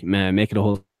every week. Make it a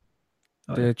whole.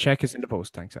 The check is in the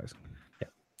post. Thanks, guys. Yeah,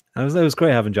 it was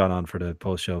great having John on for the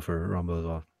post show for Rumble as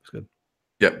well. It's good.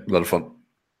 Yeah, a lot of fun.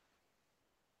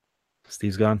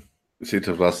 Steve's gone. We seem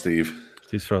to have lost Steve.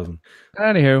 Steve's frozen.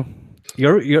 Anywho,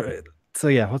 You're so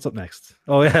yeah. What's up next?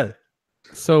 Oh yeah.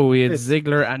 so we had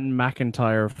Ziggler and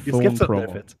McIntyre You phone skipped something there,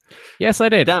 promo. Fitz. Yes, I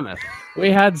did. Damn it!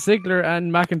 We had Ziggler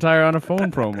and McIntyre on a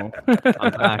phone promo.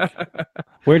 I'm back.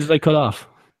 Where did I cut off?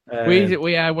 We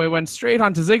went straight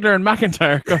on to Ziggler and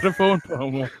McIntyre got a phone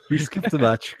promo. We skipped the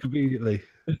match completely.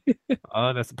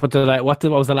 Oh, what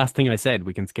was the last thing I said?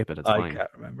 We can skip it. It's I fine. can't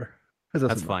remember.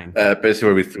 That's fine.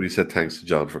 Basically, where we said thanks to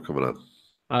John for coming on.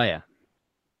 Oh yeah.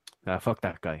 Fuck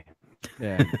that guy.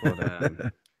 Yeah.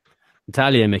 But,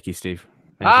 Natalia and Mickey, Steve.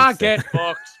 Get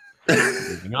fucked.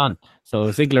 Moving on. So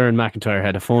Ziggler and McIntyre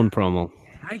had a phone promo.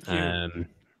 Thank you.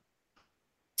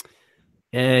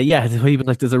 He was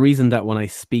like, there's a reason that when I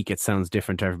speak, it sounds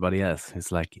different to everybody else.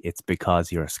 It's like, it's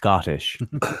because you're Scottish.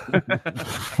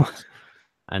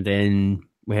 And then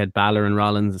we had Balor and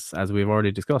Rollins, as we've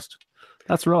already discussed.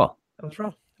 That's Raw. That was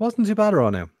wrong. Wasn't too bad at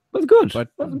all now. It was good. But-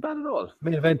 wasn't bad at all.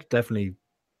 Main event definitely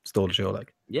stole the show.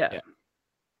 Like Yeah.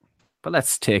 But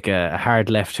let's take a hard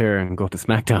left here and go to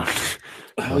SmackDown.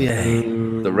 oh yeah,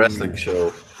 The wrestling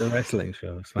show. the wrestling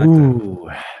show. SmackDown. Ooh.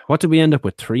 What did we end up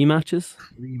with? 3 matches?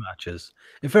 3 matches.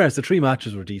 In fairness, the 3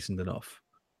 matches were decent enough.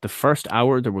 The first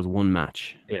hour, there was 1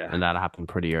 match. Yeah. And that happened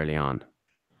pretty early on,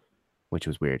 which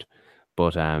was weird.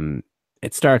 But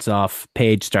it starts off,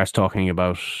 Paige starts talking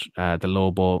about the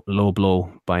low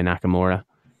blow by Nakamura.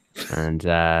 And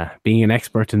being an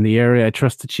expert in the area, I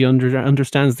trust that she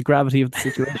understands the gravity of the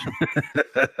situation.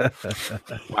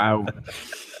 Wow.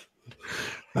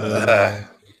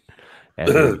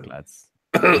 Lads.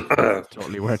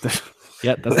 Totally worth it.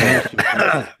 Yeah,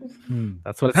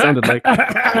 that's what it sounded like.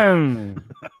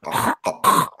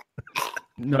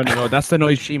 No, that's the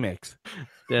noise she makes.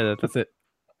 Yeah, that's it.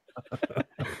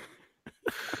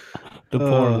 The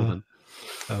poor woman.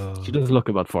 She does look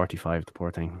about 45, the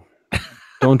poor thing.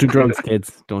 Don't do drugs,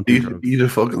 kids. Don't do drugs. Eat a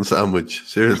fucking sandwich.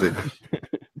 Seriously.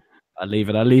 I'll leave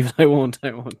it. I won't.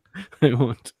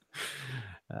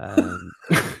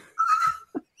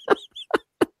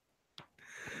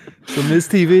 So Miss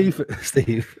TV,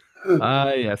 Steve.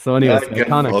 Yeah. So anyway, Get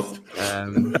Iconics.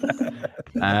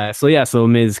 So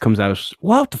Miz comes out.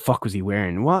 What the fuck was he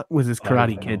wearing? What was his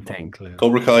Karate Kid thing?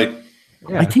 Cobra Kai.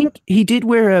 Yeah. I think he did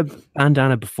wear a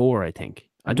bandana before. I think.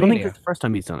 I don't think Really? it's the first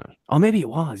time he's done it. Oh, maybe it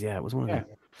was. Yeah, it was one of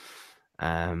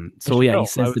them. So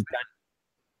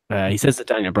He says that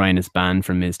Daniel Bryan is banned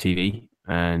from Miz TV,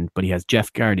 but he has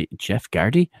Jeff Hardy as his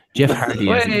guest.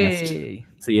 Way.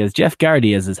 So he has Jeff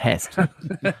Hardy as his guest.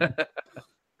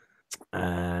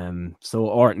 So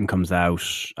Orton comes out.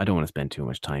 I don't want to spend too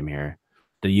much time here.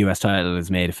 The US title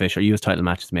is made official. US title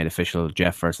match is made official.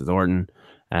 Jeff versus Orton.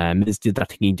 Miz did that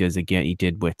thing he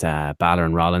did with Balor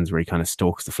and Rollins, where he kind of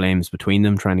stokes the flames between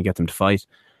them, trying to get them to fight.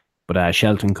 But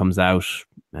Shelton comes out.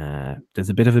 There's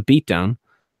a bit of a beatdown,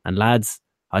 and lads,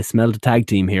 I smelled a tag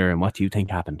team here. And what do you think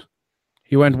happened?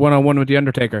 He went 1-on-1 with the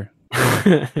Undertaker.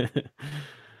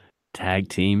 Tag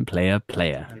team, player.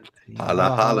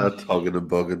 Holla, tugging and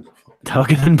bugging.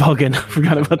 Tugging and bugging. I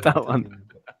forgot about that one.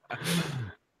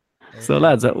 So,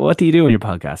 lads, what do you do on your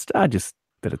podcast? Just a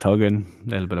bit of tugging, a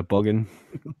little bit of bugging.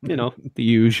 The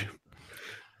usual.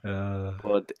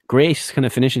 But great kind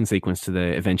of finishing sequence to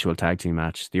the eventual tag team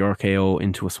match. The RKO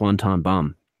into a swanton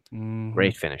bomb.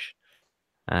 Great finish.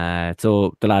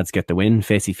 So the lads get the win.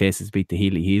 Facey faces beat the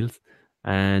heely heels.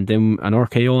 And then an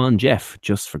RKO on Jeff,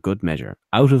 just for good measure.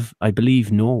 Out of, I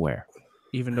believe, nowhere.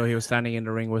 Even though he was standing in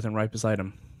the ring with him right beside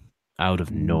him. out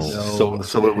of nowhere.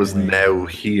 So it was now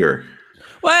here.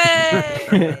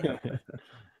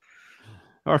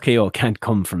 RKO can't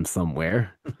come from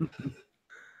somewhere.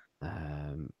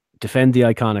 Defend the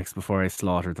Iconics before I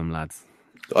slaughter them, lads.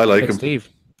 I like him.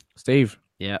 Steve.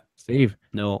 Yeah. Steve.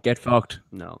 No. Get fucked.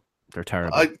 No. They're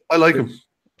terrible. I like him.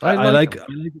 I like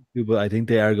it too, but I think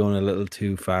they are going a little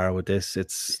too far with this.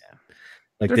 It's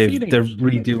like they're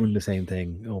redoing the same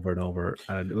thing over and over,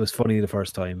 and it was funny the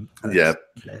first time. Yeah,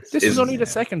 this is only the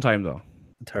second time though.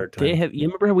 Third time. You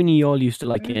remember when you all used to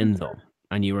like Enzo,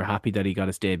 and you were happy that he got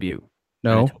his debut?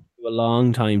 No, it took you a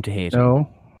long time to hate him.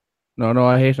 No,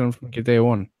 I hate him from day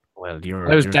one. Well,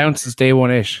 I was down since day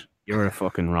one-ish. You're a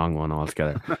fucking wrong one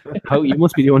altogether. You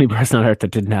must be the only person on earth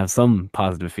that didn't have some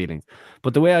positive feelings.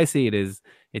 But the way I see it is,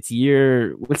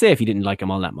 we'll say if you didn't like him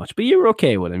all that much, but you were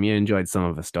okay with him. You enjoyed some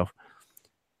of his stuff.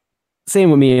 Same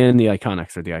with me and the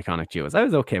Iconics or the Iconic Duos. I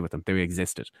was okay with them. They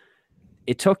existed.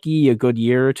 It took you a good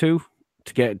year or two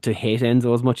to get to hate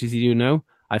Enzo as much as you do now.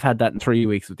 I've had that in 3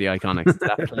 weeks with the Iconics.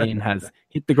 That plane has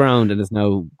hit the ground and is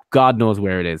now God knows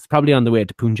where it is. Probably on the way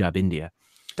to Punjab, India.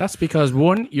 That's because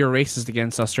 1, you're racist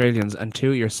against Australians, and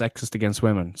 2, you're sexist against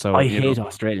women. So I hate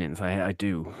Australians. I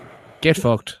do. Get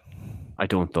fucked. I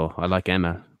don't though. I like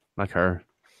Emma. I like her.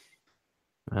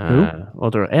 Who?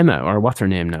 Other Emma, or what's her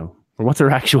name now? Or what's her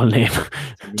actual name?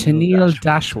 Tennille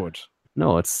Dashwood.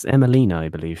 No, it's Emmalina, I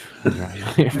believe.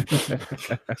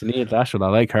 Tennille Dashwood. I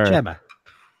like her.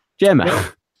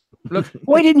 Gemma. Look,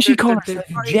 why didn't she call herself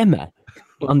Gemma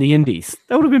on the Indies?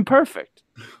 That would have been perfect.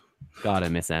 God, I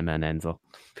miss Emma and Enzo.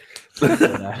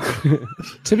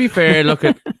 To be fair, look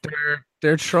at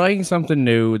they're trying something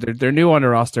new. They're new on the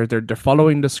roster. They're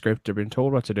following the script. They're being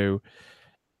told what to do.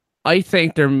 I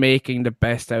think they're making the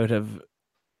best out of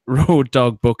Road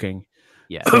Dogg booking.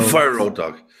 Yeah, Fire Road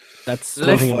Dogg. That's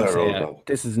nothing to say.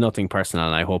 This is nothing personal,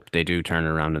 and I hope they do turn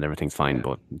around and everything's fine.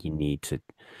 But you need to.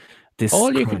 This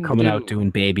coming out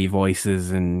doing baby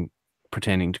voices and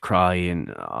pretending to cry,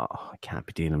 and I can't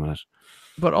be dealing with it.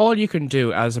 But all you can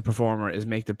do as a performer is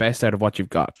make the best out of what you've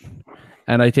got.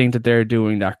 And I think that they're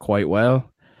doing that quite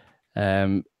well.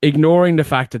 Ignoring the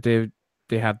fact that they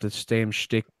have the same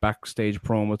shtick backstage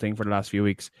promo thing for the last few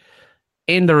weeks.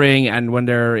 In the ring and when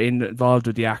they're involved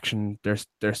with the action,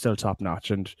 they're still top notch.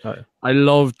 And I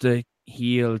love the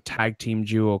heel tag team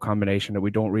duo combination that we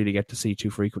don't really get to see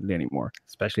too frequently anymore.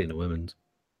 Especially in the women's.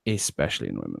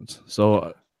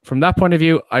 So from that point of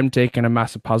view, I'm taking a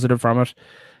massive positive from it.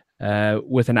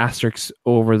 With an asterisk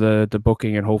over the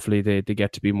booking, and hopefully they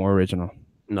get to be more original.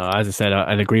 No, as I said,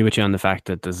 I'll agree with you on the fact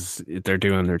that they're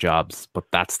doing their jobs, but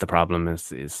that's the problem.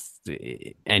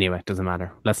 Anyway, it doesn't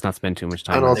matter. Let's not spend too much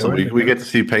time. And also, we get to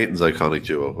see Peyton's Iconic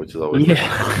Duo, which is always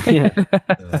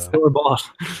they were bought,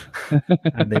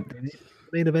 and they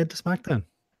made event to SmackDown.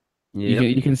 Yeah,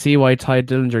 you can see why Ty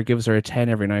Dillinger gives her a 10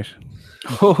 every night.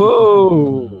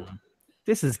 Oh.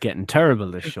 This is getting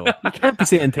terrible, this show. You can't be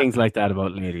saying things like that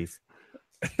about ladies.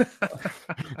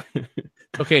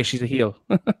 Okay, she's a heel.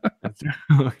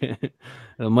 Okay.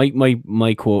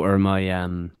 My quote or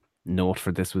my note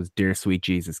for this was, "Dear sweet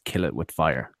Jesus, kill it with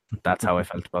fire." That's how I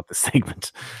felt about this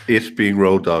segment. It being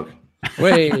Road Dogg.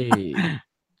 Wait.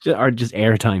 Or just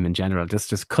airtime in general.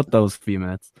 Just cut those few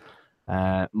minutes.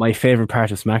 My favorite part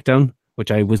of SmackDown,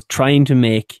 which I was trying to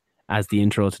make as the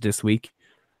intro to this week,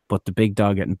 but the big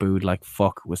dog getting booed like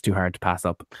fuck was too hard to pass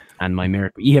up. And my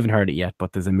Miracle, you haven't heard it yet,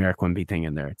 but there's a Miracle Quimby thing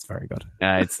in there. It's very good.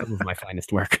 It's some of my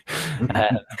finest work.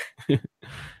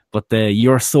 But the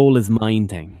 "Your Soul Is Mine"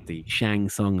 thing, the Shang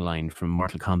Tsung line from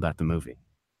Mortal Kombat, the movie.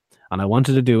 And I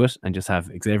wanted to do it and just have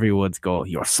Xavier Woods go,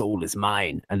 "Your soul is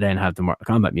mine," and then have the Mortal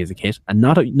Kombat music hit, and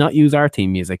not use our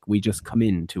theme music. We just come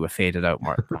into a faded out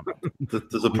Mortal Kombat.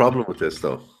 There's a problem with this,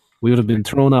 though. We would have been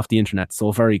thrown off the internet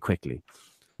so very quickly.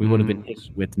 We would have been hit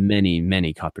with many,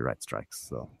 many copyright strikes.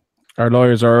 So our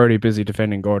lawyers are already busy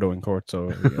defending Gordo in court, so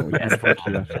we can't afford to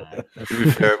do that. To be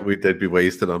fair, they'd be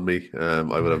wasted on me. I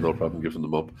would have no problem giving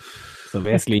them up. So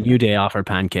basically, New Day offered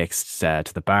pancakes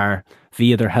to the bar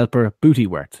via their helper,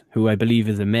 Bootyworth, who I believe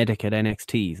is a medic at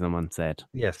NXT, someone said.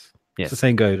 Yes. It's the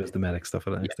same guy who does the medic stuff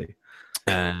at NXT.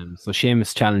 Yeah. So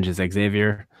Sheamus challenges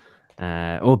Xavier.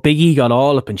 Big E got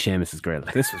all up in Sheamus's grill.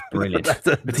 This was brilliant.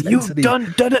 You've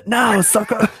done it now,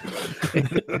 sucker.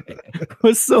 It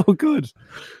was so good.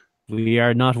 We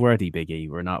are not worthy, Big E.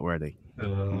 We're not worthy.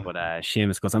 But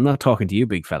Sheamus goes, "I'm not talking to you,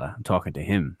 big fella. I'm talking to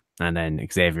him." And then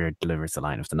Xavier delivers the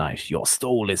line of the night: "Your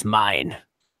soul is mine."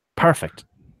 Perfect.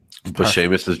 But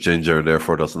Sheamus is ginger,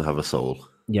 therefore doesn't have a soul.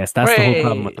 Yes, that's the whole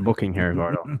problem with the booking here,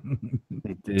 Gordo.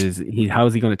 How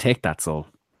is he going to take that soul?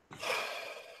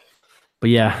 But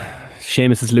yeah,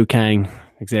 Sheamus is Liu Kang.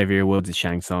 Xavier Woods'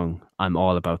 Shang Tsung. I'm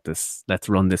all about this. Let's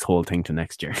run this whole thing to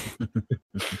next year.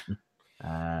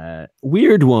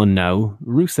 Weird one now.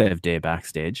 Rusev Day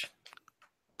backstage.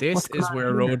 This is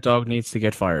where Road Dogg needs to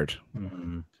get fired.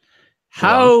 Mm-hmm.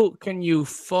 How can you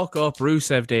fuck up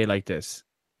Rusev Day like this?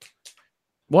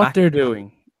 What they're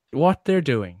doing.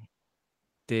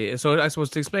 So I suppose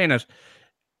to explain it,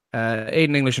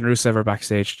 Aiden English and Rusev are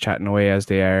backstage chatting away as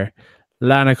they are.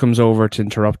 Lana comes over to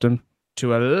interrupt them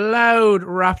to a loud,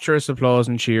 rapturous applause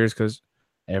and cheers because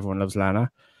everyone loves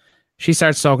Lana. She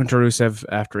starts talking to Rusev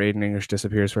after Aiden English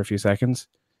disappears for a few seconds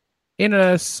in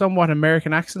a somewhat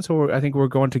American accent. So I think we're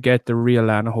going to get the real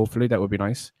Lana. Hopefully, that would be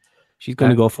nice. She's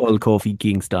going to go full Kofi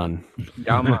Kingston.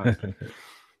 Yeah, man.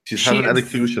 She's having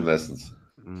elocution lessons.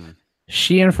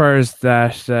 She infers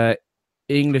that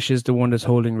English is the one that's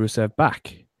holding Rusev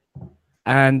back.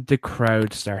 And the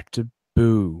crowd start to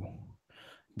boo.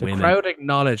 The crowd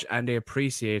acknowledge and they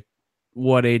appreciate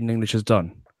what Aiden English has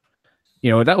done.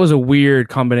 That was a weird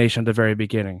combination at the very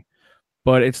beginning.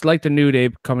 But it's like the New Day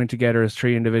coming together as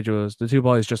three individuals. The two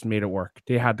boys just made it work.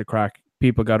 They had the crack.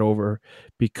 People got over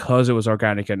because it was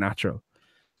organic and natural.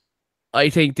 I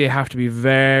think they have to be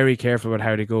very careful about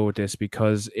how they go with this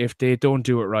because if they don't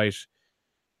do it right,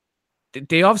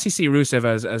 they obviously see Rusev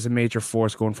as a major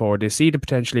force going forward. They see the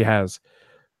potential he has.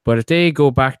 But if they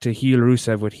go back to heel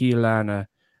Rusev with heel Lana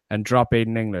and drop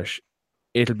Aiden English,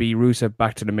 it'll be Rusev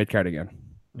back to the mid-card again.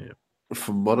 Yeah.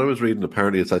 From what I was reading,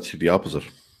 apparently it's actually the opposite.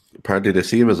 Apparently they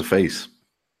see him as a face,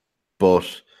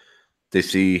 but they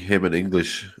see him and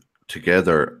English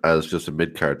together as just a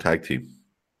mid-card tag team.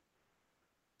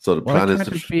 So the plan is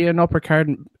to be an upper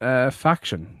card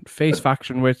faction, face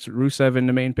faction with Rusev in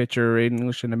the main picture, Aiden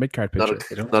English in the mid-card picture.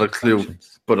 Not a clue,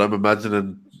 but I'm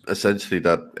imagining essentially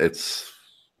that it's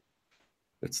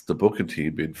the booking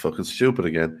team being fucking stupid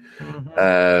again.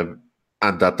 Mm-hmm.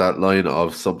 And that line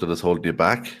of something is holding you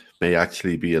back may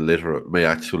actually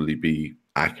be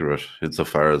accurate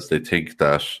insofar as they think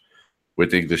that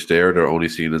with English they're only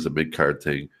seen as a mid-card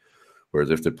thing, whereas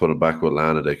if they put him back with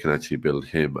Lana, they can actually build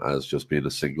him as just being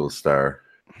a single star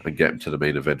and get him to the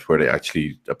main event where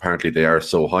apparently they are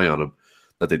so high on him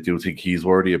that they do think he's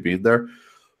worthy of being there,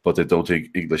 but they don't think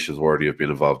English is worthy of being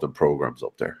involved in programs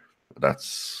up there.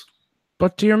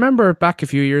 But do you remember back a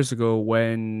few years ago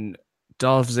when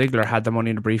Dolph Ziggler had the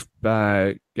Money in the Brief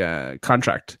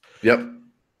contract? Yep.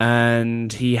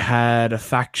 And he had a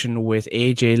faction with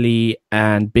AJ Lee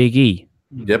and Big E.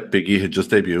 Yep, Big E had just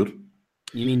debuted.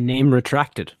 You mean name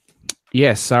retracted?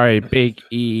 Yes, sorry, Big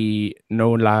E,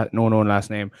 no known last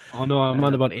name. Oh no, I'm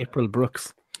on about April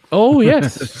Brooks. Oh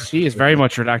yes, she is very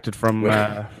much redacted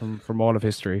from all of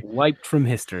history. Wiped from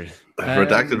history.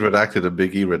 Redacted, and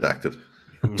Big E redacted.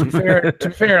 To be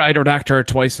fair, I'd redact her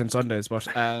twice in Sundays, but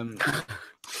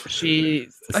she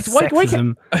why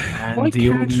the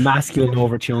masculine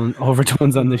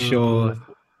overtones on the show.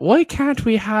 Why can't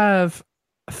we have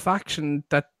a faction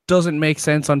that doesn't make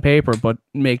sense on paper but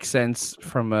makes sense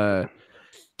from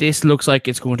this looks like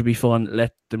it's going to be fun,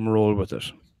 let them roll with it.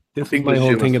 This is my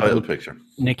whole thing about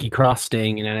Nikki Cross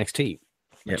staying in NXT.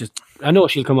 Yep. I know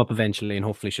she'll come up eventually and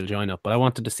hopefully she'll join up, but I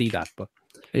wanted to see that. But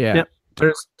yeah.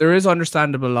 There is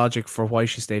understandable logic for why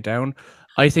she stayed down.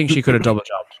 I think she could have double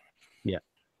jobbed. Yeah.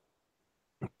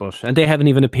 And they haven't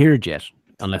even appeared yet,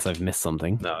 unless I've missed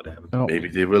something. No, they haven't. Oh. Maybe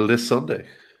they will this Sunday.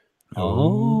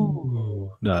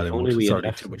 Oh. No, they won't.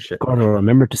 Sorry, too much shit. Gordon,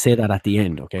 remember to say that at the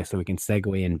end, okay? So we can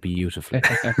segue in beautifully.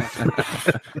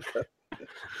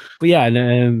 But yeah,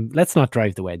 let's not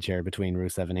drive the wedge here between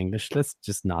Rusev and English. Let's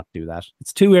just not do that.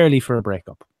 It's too early for a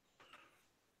breakup.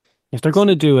 If they're going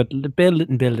to do it, build it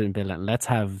and build it and build it. And let's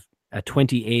have a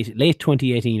late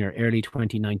 2018 or early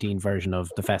 2019 version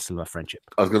of the Festival of Friendship.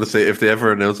 I was going to say, if they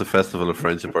ever announce a Festival of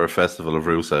Friendship or a Festival of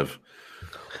Rusev.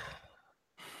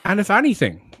 And if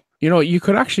anything, you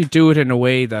could actually do it in a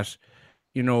way that,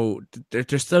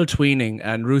 they're still tweening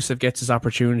and Rusev gets his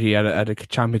opportunity at a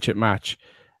championship match.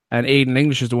 And Aiden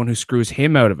English is the one who screws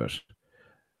him out of it.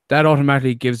 That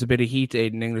automatically gives a bit of heat to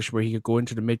Aiden English where he could go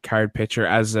into the mid-card picture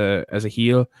as a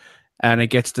heel. And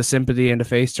it gets the sympathy and the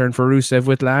face turn for Rusev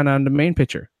with Lana on the main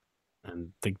picture.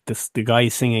 And the guy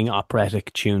singing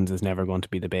operatic tunes is never going to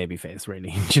be the babyface,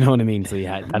 really. Do you know what I mean? So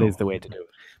that is the way to do it.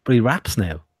 But he raps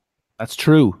now. That's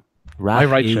true. I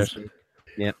write shit.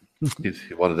 Yeah. He's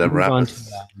one of them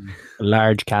rappers.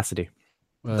 Large Cassidy.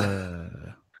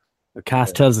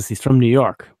 Cass tells us he's from New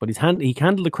York, but he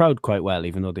handled the crowd quite well,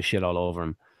 even though they shit all over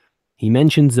him. He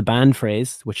mentions the band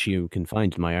phrase, which you can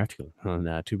find in my article on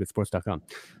 2bitsports.com.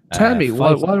 Tell me,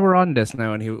 while we're on this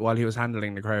now, and while he was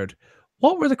handling the crowd,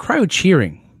 what were the crowd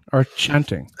cheering? or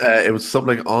chanting? It was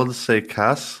something like "on say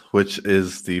casse," which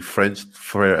is the French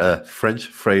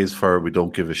phrase for "we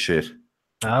don't give a shit."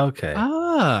 Okay.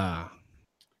 Ah.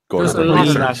 Go There's to a the lot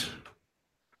of research.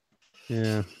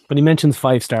 Yeah, but he mentions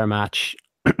 5-star match,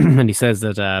 and he says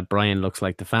that Brian looks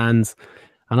like the fans.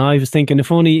 And I was thinking,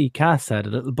 if only Cass had a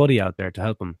little buddy out there to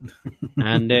help him.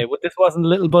 And this wasn't a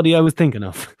little buddy I was thinking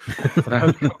of.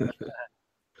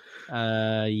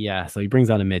 Yeah, so he brings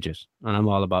on a midget, and I'm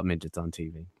all about midgets on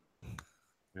TV.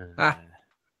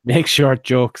 Make short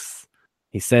jokes.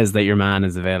 He says that your man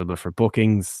is available for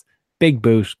bookings. Big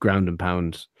boot, ground and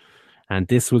pound. And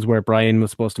this was where Brian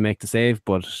was supposed to make the save,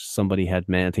 but somebody had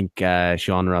made, I think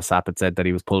Sean Ross Sapp had said that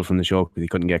he was pulled from the show because he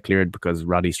couldn't get cleared because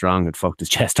Roddy Strong had fucked his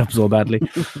chest up so badly.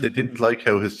 They didn't like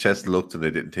how his chest looked, and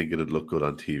they didn't think it'd look good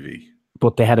on TV.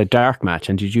 But they had a dark match,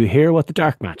 and did you hear what the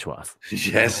dark match was?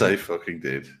 Yes, I fucking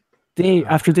did. They,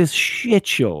 after this shit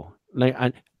show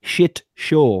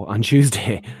on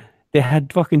Tuesday, they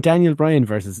had fucking Daniel Bryan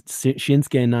versus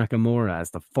Shinsuke Nakamura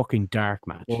as the fucking dark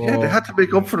match. Yeah, they had to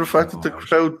make up for the fact that the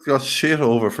crowd got shit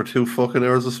over for 2 fucking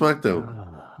hours of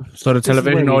SmackDown. So the This is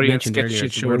television where we audience mentioned gets earlier,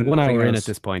 shit we're showed. 1 hour in at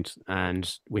this point, and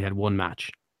we had one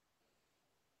match.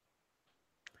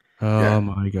 Oh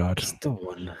my god! Just the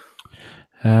one.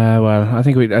 Well, I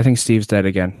think Steve's dead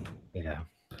again. Yeah.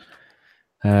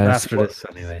 After After this,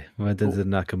 anyway. I did the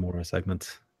Nakamura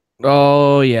segment.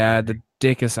 Oh yeah, the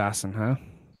dick assassin, huh?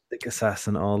 Dick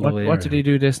assassin all the way. What did he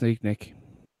do this week, Nick?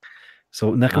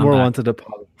 So Nakamura wanted a...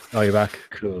 Oh, you're back.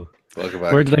 Cool. Welcome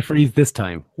back. Where did I freeze this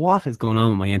time? What is going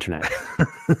on with my internet?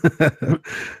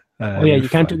 Oh yeah, you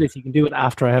can't do this. You can do it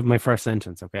after I have my first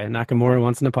sentence, okay? Nakamura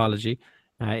wants an apology.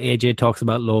 AJ talks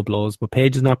about low blows, but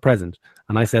Paige is not present.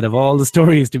 And I said of all the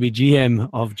stories to be GM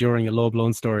of during a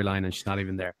low-blown storyline, and she's not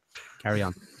even there. Carry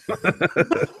on.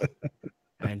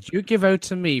 And you give out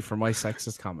to me for my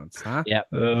sexist comments, huh? Yeah.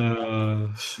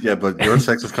 Yeah, but your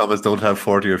sexist comments don't have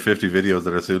 40 or 50 videos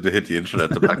that are soon to hit the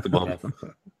internet to back them up.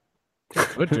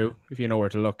 Would do, if you know where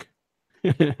to look.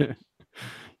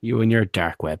 You and your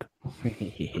dark web.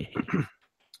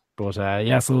 But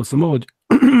yeah, so Samoa,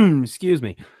 excuse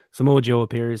me, Samoa Joe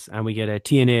appears, and we get a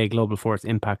TNA Global Force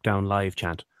Impact Down live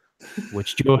chant,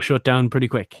 which Joe shut down pretty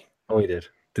quick. Oh, he did.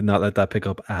 Did not let that pick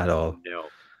up at all. No.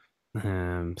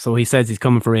 So he says he's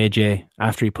coming for AJ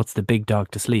after he puts the big dog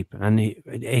to sleep, and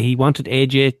he wanted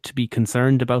AJ to be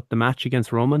concerned about the match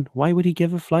against Roman. Why would he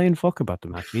give a flying fuck about the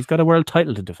match? He's got a world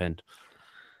title to defend.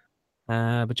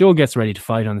 But Joe gets ready to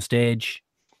fight on the stage,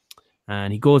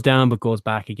 and he goes down but goes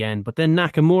back again. But then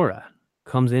Nakamura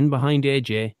comes in behind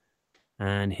AJ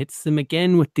and hits him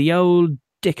again with the old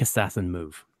dick assassin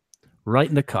move, right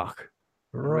in the cock,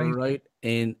 Right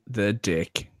in the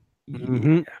dick.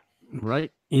 mm-hmm.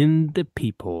 Right in the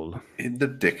peephole, In the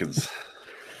Dickens.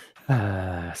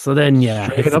 So then, yeah,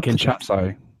 Straight up the chap's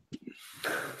eye.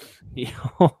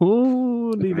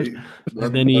 Oh, leave it.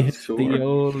 And then he hit the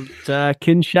old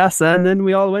Kinshasa, and then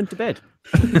we all went to bed.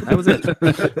 That was it.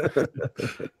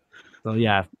 So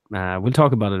yeah, we'll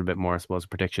talk about it a bit more, I suppose.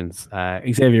 Predictions.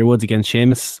 Xavier Woods against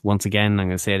Sheamus. Once again, I'm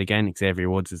going to say it again. Xavier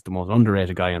Woods is the most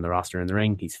underrated guy on the roster in the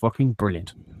ring. He's fucking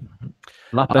brilliant.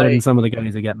 A lot better than some of the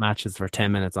guys that get matches for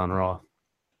 10 minutes on Raw.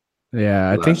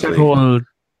 Yeah, I think that whole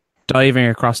diving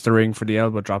across the ring for the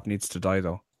elbow drop needs to die,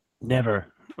 though. Never.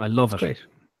 I love it. Great.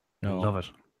 I love it.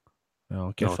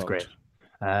 No, It's great.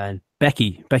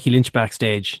 Becky Lynch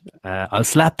backstage. I'll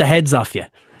slap the heads off you.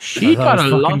 She got a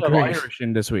lot of great. Irish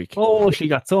in this week. Oh, she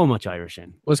got so much Irish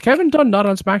in. Was Kevin Dunn not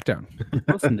on SmackDown?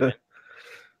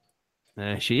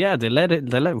 They let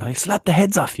it. I slapped the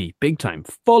heads off you, big time,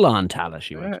 full on Tala.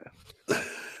 She went.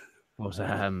 But,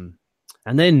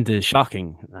 and then the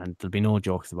shocking, and there'll be no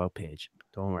jokes about Paige.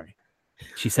 Don't worry.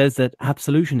 She says that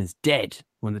Absolution is dead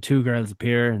when the two girls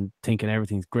appear and thinking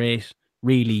everything's great.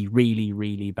 Really, really,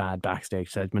 really bad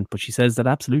backstage segment. But she says that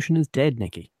Absolution is dead,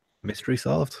 Nikki. Mystery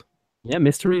solved. Yeah,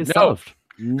 mystery is solved.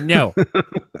 No.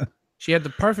 She had the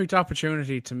perfect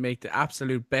opportunity to make the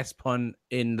absolute best pun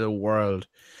in the world.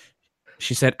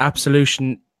 She said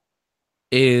Absolution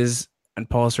is, and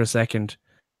paused for a second.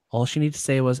 All she needed to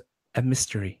say was a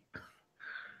mystery.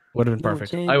 Would have been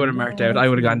perfect. I would have marked out. I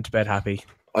would have gone to bed happy.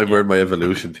 I'm wearing my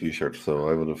Evolution t-shirt, so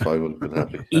I would have been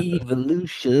happy.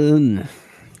 Evolution.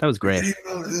 That was great.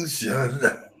 Evolution.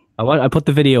 I put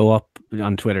the video up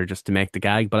on Twitter just to make the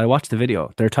gag, but I watched the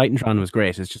video. Their Titantron was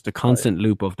great. It's just a constant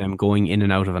loop of them going in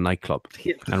and out of a nightclub.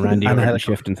 And Randy Orton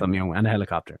shifting some young and a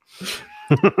helicopter.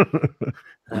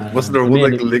 Wasn't there one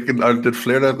like licking? Or did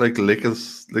Flair that like lick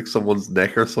someone's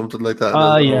neck or something like that?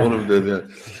 Yeah. One of them did,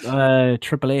 yeah.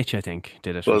 Triple H, I think,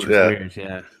 did it. Well, which was weird.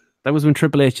 Yeah, that was when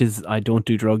Triple H's "I don't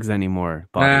do drugs anymore"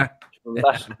 body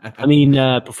I mean,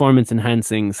 performance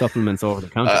enhancing supplements over the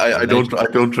counter. I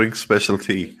don't drink special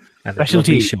tea. Special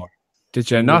tea. Did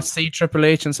you not see Triple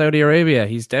H in Saudi Arabia?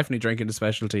 He's definitely drinking the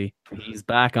specialty. He's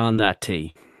back on that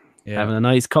tea. Yeah. Having a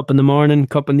nice cup in the morning,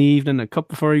 cup in the evening, a cup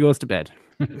before he goes to bed.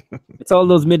 It's all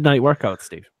those midnight workouts,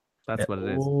 Steve. That's what it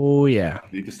is. Oh, yeah.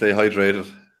 You can stay hydrated.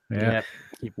 Yeah.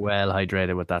 Keep well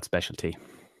hydrated with that specialty.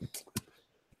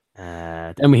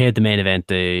 Then we had the main event.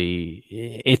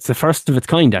 It's the first of its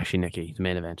kind, actually, Nicky, the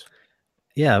main event.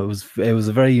 Yeah, it was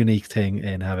a very unique thing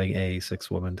in having a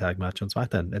 6-woman tag match on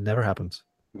SmackDown. It never happens.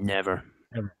 Never.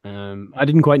 I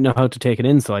didn't quite know how to take it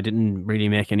in, so I didn't really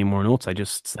make any more notes. I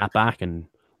just sat back and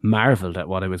marveled at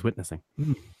what I was witnessing.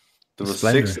 There were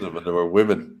 6 of them, and there were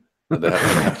women. And they had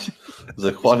a match. I was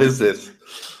like, what is this?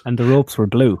 And the ropes were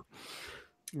blue.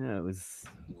 Yeah, it was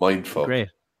mindful. Great.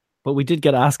 But we did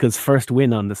get Asuka's first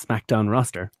win on the SmackDown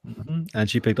roster. Mm-hmm. And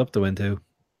she picked up the win too.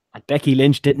 And Becky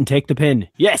Lynch didn't take the pin.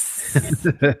 Yes!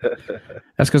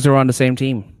 That's because they're on the same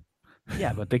team.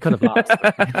 Yeah, but they could have lost.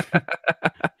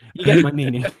 You get my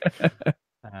meaning.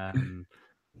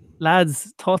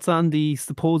 Lads, thoughts on the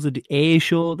supposed A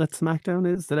show that SmackDown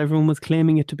is, that everyone was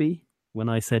claiming it to be? When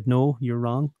I said no, you're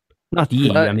wrong. Not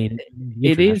ye, I mean...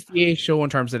 It is the A show in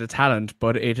terms of the talent,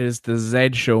 but it is the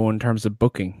Z show in terms of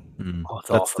booking.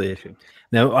 That's the issue.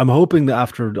 Now, I'm hoping that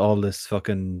after all this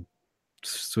fucking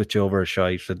switch over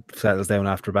shite that settles down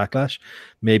after Backlash,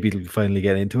 maybe it'll finally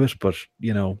get into it, but,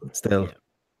 still,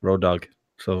 Road Dogg.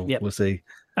 So we'll see.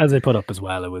 As I put up as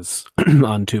well, it was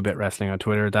on 2-Bit Wrestling on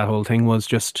Twitter. That whole thing was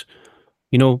just,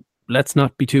 let's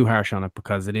not be too harsh on it,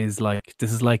 because this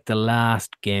is like the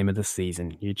last game of the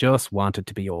season. You just want it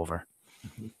to be over.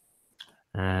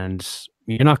 Mm-hmm. And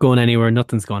you're not going anywhere.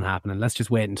 Nothing's going to happen. And let's just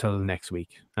wait until next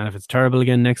week. And if it's terrible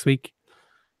again next week,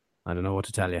 I don't know what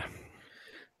to tell you.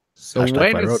 So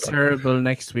when it's terrible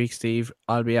next week, Steve,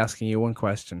 I'll be asking you one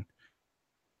question.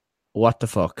 What the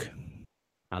fuck?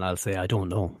 And I'll say, I don't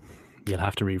know. You'll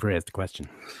have to rephrase the question.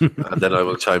 And then I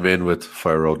will chime in with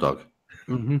Fire Road Dogg.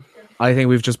 Mm-hmm. I think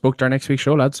we've just booked our next week's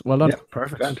show, lads. Well done. Yeah,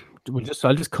 perfect.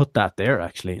 I'll just cut that there,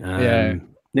 actually.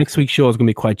 Next week's show is going to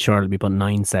be quite short. It'll be about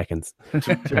 9 seconds.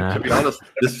 To be honest,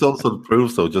 this also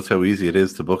proves, though, just how easy it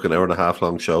is to book an hour and a half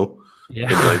long show.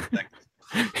 Yeah.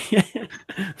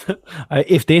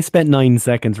 If they spent 9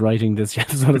 seconds writing this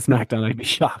episode of SmackDown, I'd be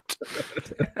shocked.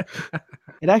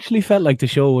 It actually felt like the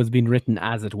show was being written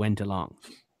as it went along.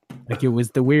 Like, it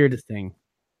was the weirdest thing.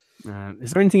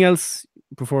 Is there anything else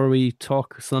before we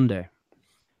talk Sunday?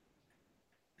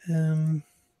 I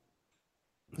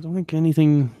don't think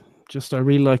anything. Just I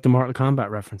really like the Mortal Kombat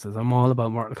references. I'm all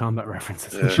about Mortal Kombat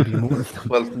references. There should be more of them.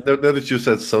 Well, now that you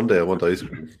said Sunday, I want ice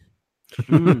cream.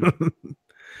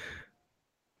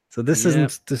 So this is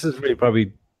really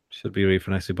probably should be ready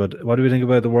for next week. But what do we think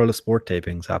about the World of Sport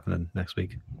tapings happening next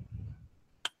week?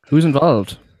 Who's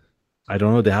involved? I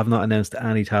don't know. They have not announced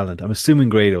any talent. I'm assuming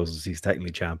Grados is he's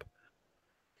technically champ.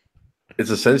 It's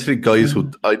essentially guys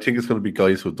who I think it's going to be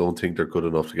guys who don't think they're good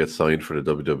enough to get signed for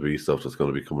the WWE stuff that's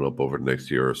going to be coming up over the next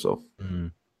year or so. It's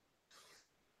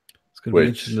going to be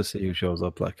interesting to see who shows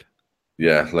up.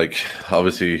 Yeah,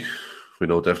 obviously we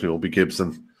know definitely won't be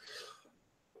Gibson.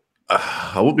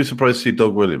 I wouldn't be surprised to see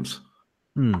Doug Williams.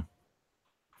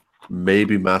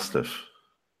 Maybe Mastiff.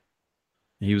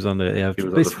 He was on the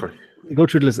you go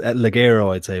through this at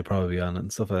Ligero, I'd say probably on it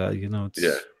and stuff like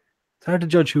that. It's hard to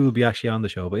judge who will be actually on the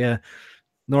show, but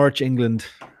Norwich, England,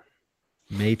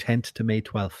 May 10th to May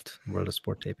 12th, World of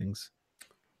Sport tapings.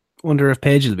 Wonder if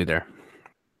Paige will be there.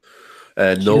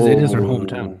 No, it is her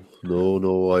hometown.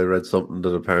 No. I read something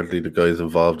that apparently the guys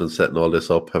involved in setting all this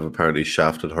up have apparently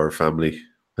shafted her family.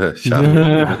 But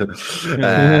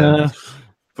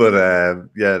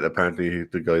apparently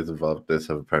the guys involved in this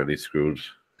have apparently screwed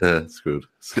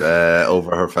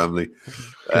over her family.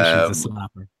 She's a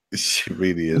slapper. She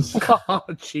really is. Oh,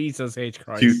 Jesus H.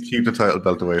 Christ. Keep the title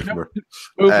belt away from her.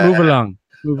 Move along.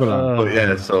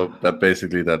 So that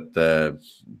basically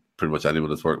pretty much anyone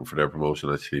that's working for their promotion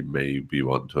actually may be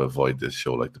wanting to avoid this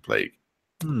show like the plague.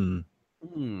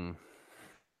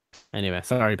 Anyway,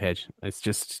 sorry, Paige. It's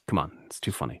just, come on. It's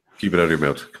too funny. Keep it out of your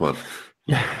mouth. Come on.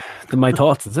 Yeah. My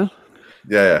thoughts, is it?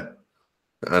 Yeah.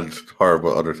 And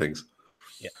horrible other things.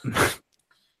 Yeah.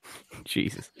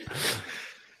 Jesus.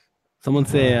 Someone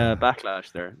say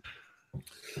Backlash there.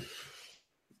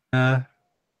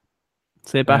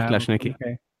 Say Backlash, Nicky.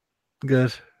 Okay.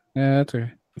 Good. Yeah, that's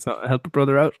okay. So help a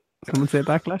brother out. Someone say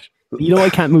Backlash. I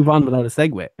can't move on without a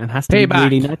segue. And has to be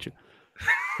really natural.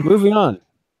 Moving on.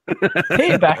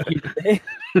 Payback.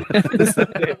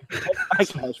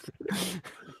 Backlash.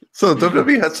 So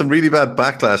WWE had some really bad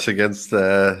backlash against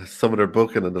some of their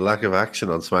booking and the lack of action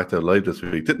on SmackDown Live this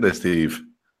week, didn't they, Steve?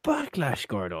 Backlash,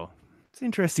 Gordo. It's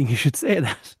interesting you should say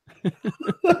that.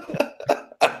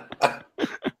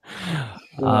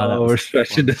 We're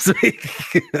stretching this week.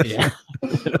 Yeah,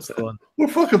 that's fun. We're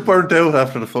fucking burnt out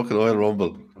after the fucking Oil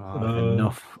Rumble.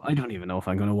 Enough. I don't even know if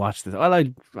I'm going to watch this. Well,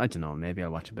 I don't know. Maybe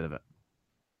I'll watch a bit of it.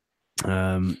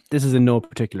 This is in no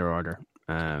particular order.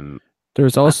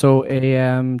 There's also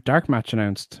a dark match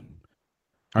announced.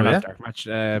 Or yeah? not dark match,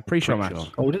 pre-show match.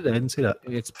 Oh, did I? I didn't see that.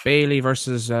 It's Bailey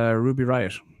versus Ruby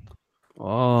Riott.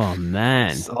 Oh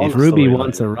man! It's all If the Ruby storyline.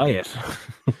 wants a riot,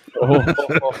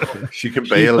 She can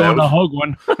bail out. A hug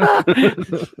one.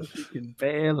 she can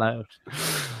bail out.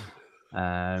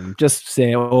 Just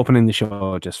say opening the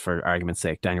show, just for argument's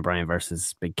sake, Daniel Bryan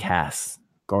versus Big Cass.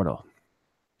 Gordo.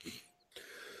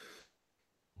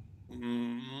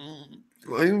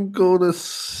 I'm gonna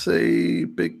say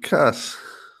Big Cass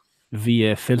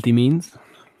Via filthy means.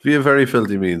 via very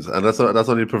filthy means, and that's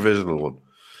only a provisional one.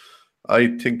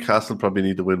 I think Cass will probably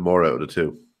need to win more out of the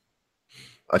two.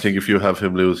 I think if you have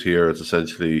him lose here, it's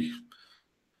essentially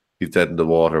he's dead in the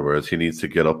water, whereas he needs to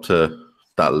get up to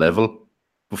that level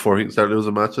before he can start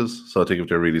losing matches. So I think if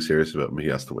they're really serious about him, he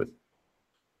has to win.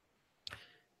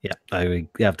 Yeah, you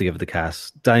have to give it the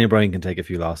Cass. Daniel Bryan can take a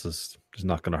few losses. It's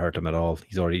not going to hurt him at all.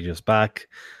 He's already just back.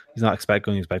 He's not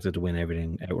expected to win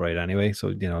everything outright anyway.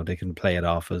 So, they can play it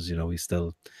off as, he's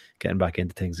still getting back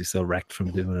into things. He's still wrecked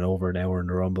from doing it over an hour in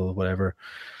the Rumble, whatever.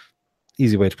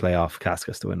 Easy way to play off. Cass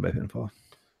gets to win by pinfall.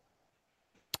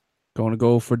 Going to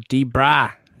go for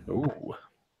D-Bra. Ooh.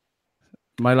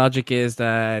 My logic is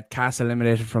that Cass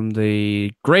eliminated from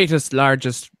the greatest,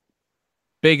 largest,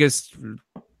 biggest,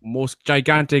 most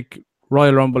gigantic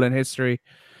Royal Rumble in history.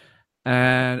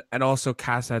 And also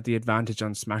Cass had the advantage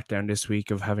on SmackDown this week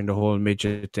of having the whole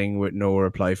midget thing with no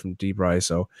reply from D-Bry.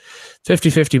 So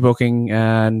 50-50 booking,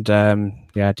 and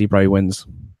D-Bry wins.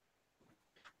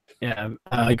 Yeah,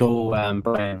 I go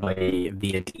Bryan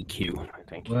via DQ, I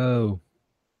think. Whoa.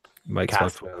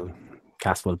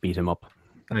 Cass will beat him up.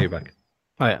 Now you're back.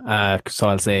 Oh, yeah. So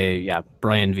I'll say,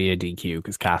 Bryan via DQ,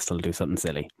 because Cass will do something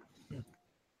silly.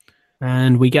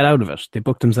 And we get out of it. They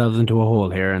booked themselves into a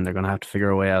hole here, and they're going to have to figure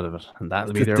a way out of it. And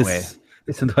that'll be their way.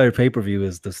 This entire pay-per-view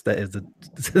is booked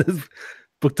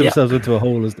themselves into a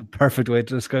hole is the perfect way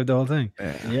to describe the whole thing.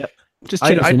 Yeah. Just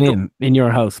change the name in your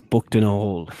house, booked in a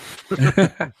hole.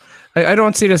 I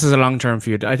don't see this as a long-term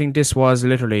feud. I think this was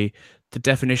literally the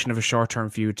definition of a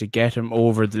short-term feud to get him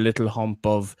over the little hump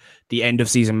of the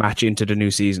end-of-season match into the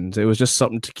new season. So it was just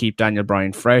something to keep Daniel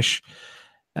Bryan fresh.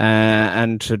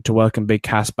 And to welcome Big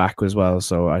Cass back as well.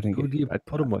 So I think who do you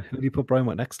put Bryan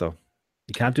with next though?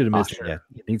 You can't do the Miz yet.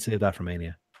 You need to save that for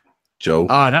Mania. Joe.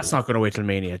 That's not going to wait till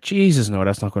Mania. Jesus, no,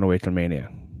 that's not going to wait till Mania.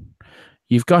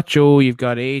 You've got Joe, you've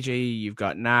got AJ, you've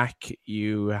got Knack,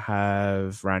 you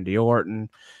have Randy Orton.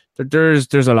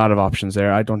 There's a lot of options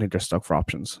there. I don't think they're stuck for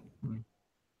options.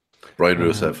 Brian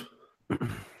Rusev.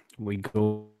 We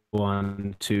go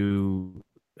on to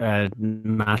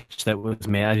match that was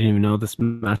made. I didn't even know this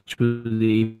match was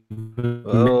even.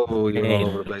 Oh, you're all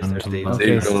over the place there, Steve.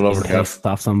 Okay, all over the place.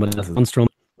 Stop somebody else's.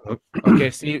 Okay,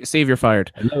 Steve, you're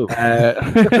fired. Hello.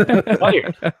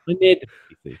 Fired. I made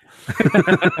it.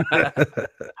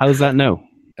 How's that now?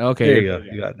 Okay, there you go.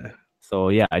 You got it now. So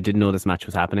yeah, I didn't know this match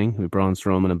was happening with Braun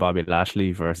Strowman and Bobby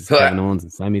Lashley versus Kevin Owens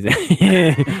and Sami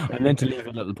Zayn. I meant to leave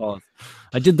a little pause.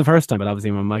 I did the first time, but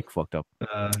obviously my mic fucked up.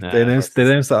 They announced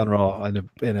that on Raw in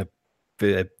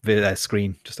a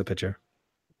screen, just a picture.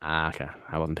 Okay,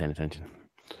 I wasn't paying attention.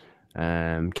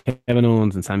 Kevin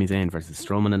Owens and Sami Zayn versus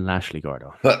Strowman and Lashley,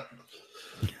 Gordo.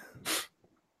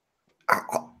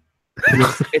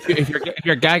 if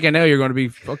you're gagging now, you're going to be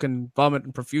fucking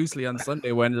vomiting profusely on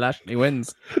Sunday when Lashley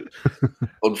wins.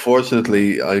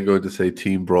 Unfortunately, I'm going to say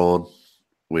Team Braun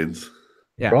wins.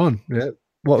 Yeah. Braun. Yeah.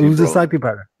 Team Who's the Braun. tag team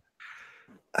partner?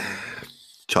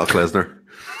 Chuck Lesnar.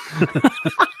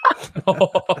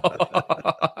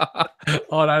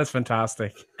 Oh, that is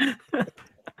fantastic.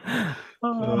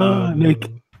 Nick,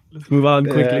 let's move on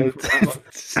quickly.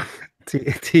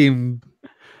 Team.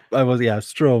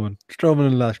 Strowman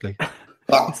and Lashley.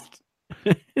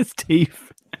 His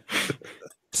teeth.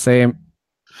 Same.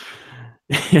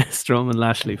 Yeah, Strowman,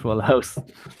 Lashley, full house.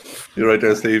 You're right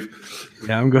there, Steve.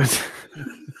 Yeah, I'm good.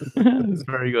 It's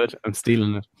very good. I'm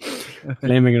stealing it,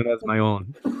 claiming it as my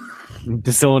own.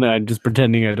 Disown it. I'm just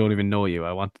pretending I don't even know you.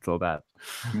 I want it so bad.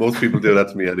 Most people do that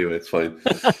to me anyway. It's fine.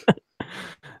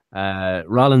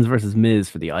 Rollins versus Miz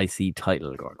for the IC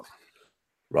title, Gordo.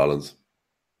 Rollins.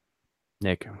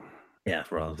 Nick. Yeah,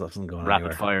 Rollins doesn't go Rapid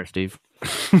anywhere. fire, Steve.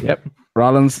 Yep.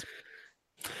 Rollins.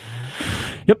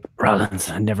 Yep, Rollins.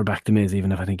 I never back the Miz,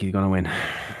 even if I think he's going to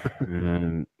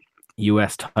win.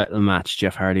 US title match: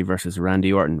 Jeff Hardy versus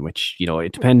Randy Orton. Which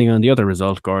depending on the other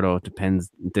result, Gordo, it depends.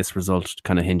 This result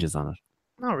kind of hinges on it.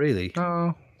 Not really.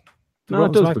 No. No,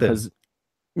 it does because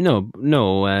no.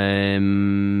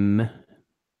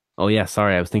 Oh yeah,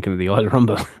 sorry, I was thinking of the Oil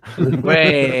Rumble.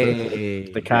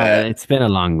 Wait. It's been a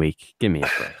long week. Give me a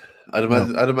break. I'd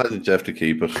imagine Jeff to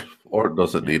keep it. Orton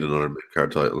doesn't need another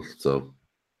mid-card title, so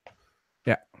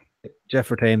Jeff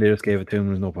retained. They just gave it to him.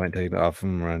 There's no point taking it off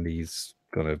him. Randy's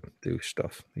gonna do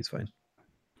stuff. He's fine.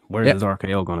 Where is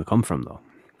RKO going to come from, though?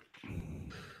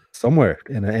 Somewhere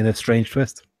in a strange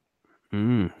twist.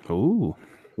 Ooh.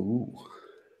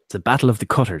 It's a battle of the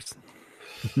cutters.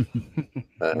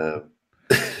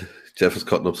 Jeff is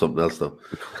cutting up something else, though.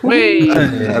 Wait.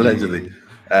 Allegedly.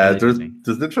 There's an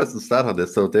interesting stat on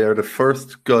this. So they are the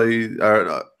first guy, or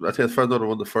I think as far as one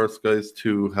of the first guys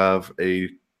to have a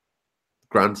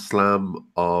Grand Slam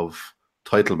of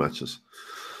title matches,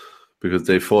 because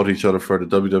they fought each other for the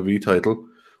WWE title,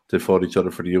 they fought each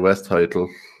other for the US title.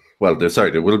 Well, they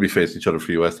will be facing each other for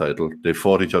the US title. They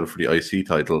fought each other for the IC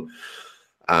title,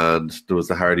 and there was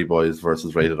the Hardy Boys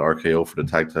versus Rated RKO for the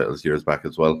tag titles years back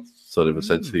as well. So they've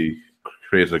essentially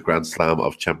created a Grand Slam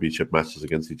of championship matches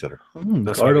against each other.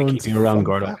 That's why we keep you around,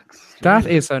 Gordo. That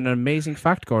is an amazing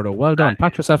fact, Gordo. Well done.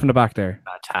 Pat yourself in the back there.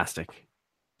 Fantastic.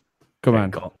 Come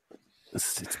on.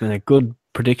 It's been a good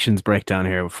predictions breakdown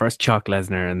here. First Chuck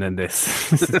Lesnar and then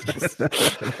this.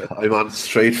 I'm on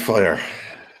straight fire.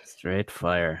 Straight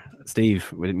fire.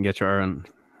 Steve, we didn't get your Aaron.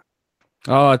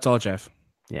 Oh, it's all Jeff.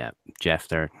 Yeah, Jeff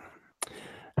there.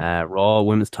 Raw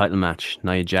women's title match: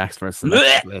 Nia Jax versus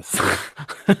Alexa Bliss.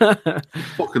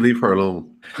 Fucking leave her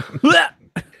alone.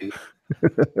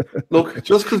 Look,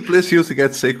 just because Bliss used to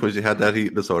get sick when she had that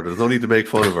eating disorder, there's no need to make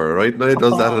fun of her, right? Nia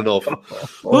does that enough.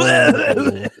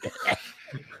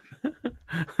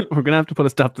 We're gonna have to put a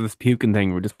stop to this puking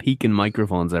thing. We're just peeking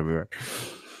microphones everywhere.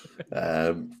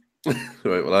 Right.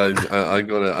 Well, I'm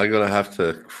gonna have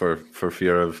to, for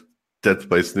fear of death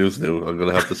by snooze now, I'm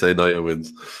gonna have to say Nia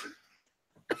wins.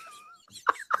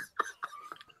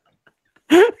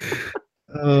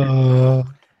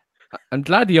 I'm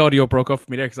glad the audio broke up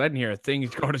for me there because I didn't hear a thing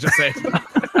Gordo just said.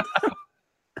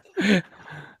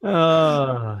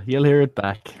 You'll hear it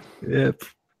back. Yep.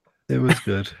 It was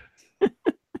good.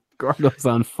 Gordo's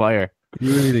on fire. He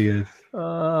really is.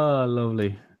 Oh,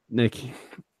 lovely. Nick.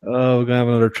 Oh, we're gonna have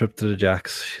another trip to the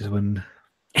Jacks. She's winning.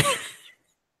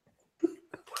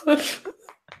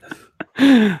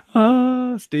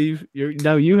 Steve,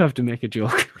 you have to make a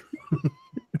joke.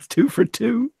 It's 2 for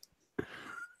 2.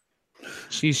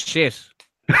 She's shit.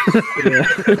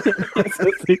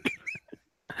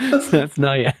 That's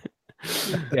not yet.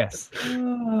 Yes.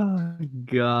 Oh,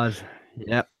 God.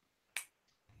 Yep.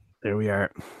 There we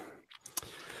are.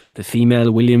 The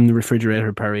female William the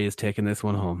Refrigerator Perry is taking this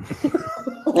one home.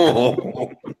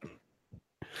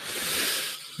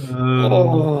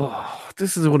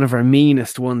 This is one of our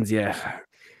meanest ones yet.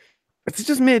 It's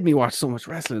just made me watch so much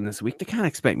wrestling this week. They can't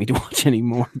expect me to watch any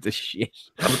more of this shit.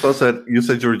 You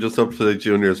said you were just up for the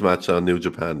juniors match on New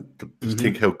Japan. Just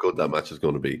think how good that match is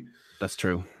going to be. That's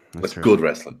true. That's good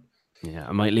wrestling. Yeah,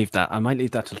 I might leave that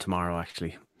till tomorrow,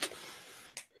 actually.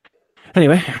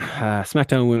 Anyway,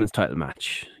 SmackDown Women's title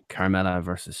match: Carmella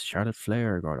versus Charlotte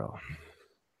Flair. Gordo.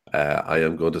 I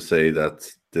am going to say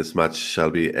that this match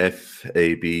shall be FABULOUS.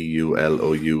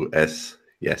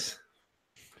 Yes.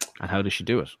 And how does she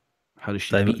do it? How does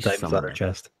she beat someone on her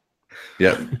chest?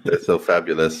 Yeah, they're so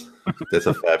fabulous. They're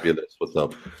so fabulous. What's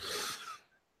up?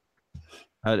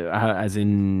 As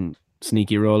in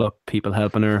sneaky roll up, people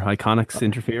helping her, Iconics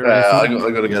interfere? I'm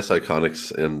going to guess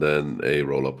Iconics and then a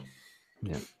roll up.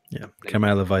 Yeah.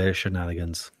 Carmella via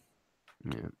shenanigans.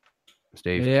 Yeah.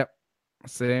 Steve? Yep.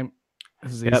 Same.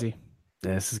 This is easy.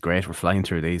 This is great. We're flying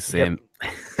through these. I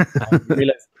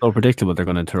realize it's so predictable they're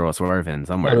going to throw a swerve in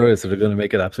somewhere. So they're going to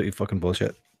make it absolutely fucking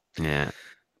bullshit. Yeah.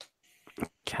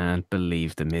 Can't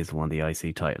believe The Miz won the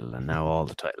IC title and now all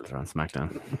the titles are on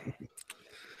SmackDown.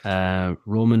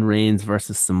 Roman Reigns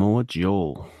versus Samoa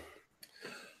Joe.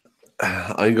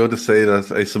 I'm going to say that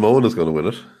a Samoan is going to win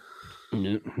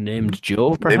it. Named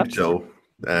Joe, perhaps? Named Joe.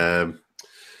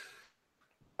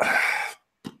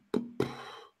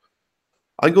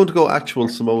 I'm going to go actual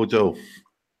Samoa Joe.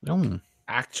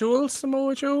 Actual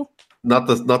Samoa Joe? Not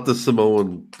the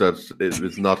Samoan that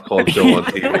is not called Joe on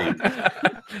TV.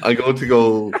 I'm going to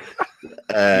go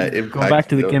Impact. Go back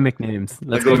to the gimmick names.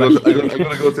 I'm going to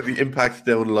go to the Impact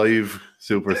Down Live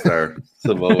superstar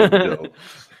Samoa Joe.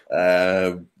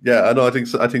 I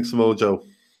think Samoa Joe.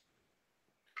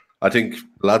 I think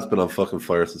the lad's been on fucking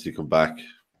fire since he come back.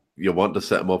 You want to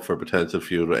set him up for a potential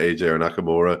feud with AJ or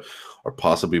Nakamura or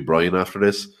possibly Bryan after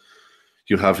this.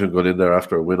 You have him going in there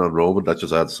after a win on Roman. That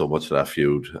just adds so much to that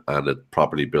feud, and it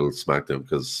properly builds SmackDown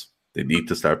because they need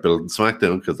to start building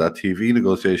SmackDown because that TV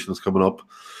negotiation is coming up.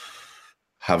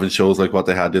 Having shows like what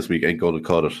they had this week ain't going to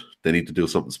cut it. They need to do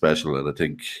something special, and I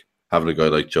think having a guy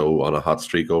like Joe on a hot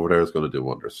streak over there is going to do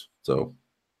wonders. So,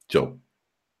 Joe.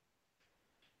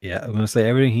 Yeah, I'm going to say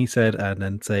everything he said and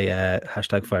then say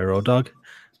hashtag Fire Road Dog.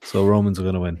 So Roman's are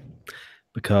going to win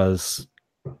because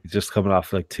he's just coming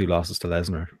off like 2 losses to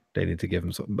Lesnar. They need to give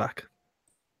him something back.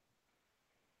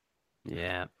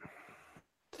 Yeah.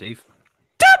 Steve?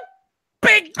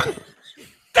 Big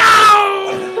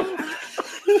down!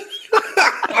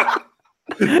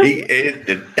 He is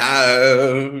the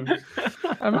down.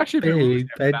 I'm actually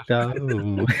big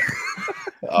down.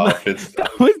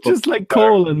 That was just like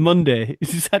Cole on Monday. You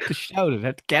just had to shout it,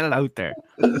 had to get it out there.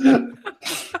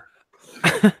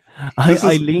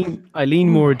 I lean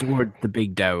more toward the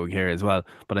big Dow here as well,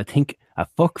 but I think a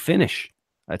fuck finish.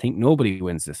 I think nobody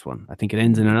wins this one. I think it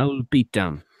ends in an old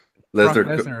beatdown.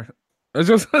 Lesnar. I was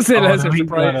just going to say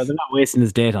Lesnar. They're not wasting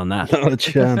his date on that. Not a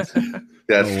chance.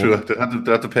 That's true. They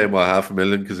have to pay him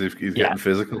 $500,000 because he's getting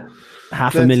physical.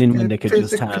 $500,000 when they could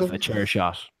just have a chair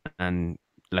shot and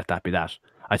let that be that.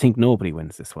 I think nobody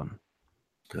wins this one.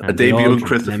 A debut in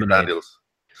Christopher Daniels.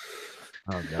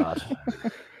 Oh God.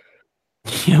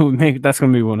 That's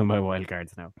going to be one of my wild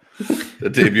cards now. A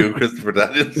debut in Christopher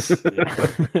Daniels.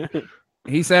 Yeah.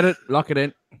 He said it. Lock it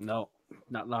in. No,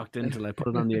 not locked in until I put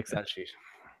it on the Excel sheet.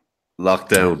 Locked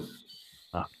down.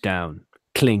 Locked down.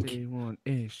 Clink. I'm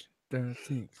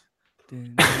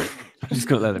just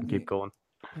going to let him keep going.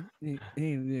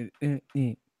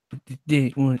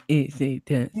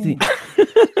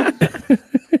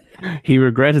 He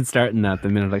regretted starting that the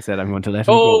minute I said I'm going to let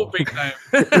him go. Big time.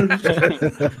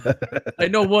 I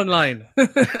know one line.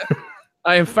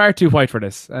 I am far too white for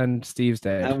this, and Steve's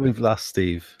dead. And we've lost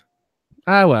Steve.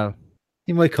 Ah, well.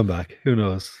 He might come back. Who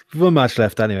knows? We've one match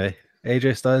left anyway.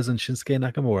 AJ Styles and Shinsuke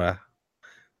Nakamura.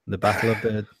 The Battle of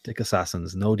the Dick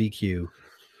Assassins. No DQ.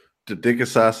 The Dick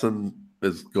Assassin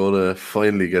is going to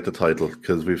finally get the title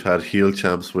because we've had heel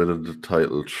champs winning the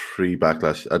title 3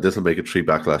 Backlash. This will make it 3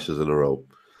 Backlashes in a row.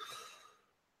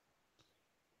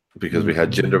 Because we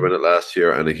had Jinder win it last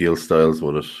year and a heel Styles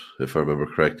won it, if I remember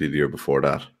correctly, the year before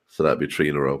that. So that'd be 3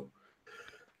 in a row.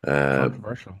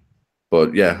 Controversial.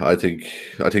 But yeah, I think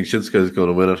Shinsuke is going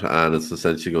to win it, and it's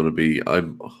essentially going to be.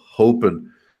 I'm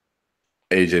hoping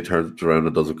AJ turns around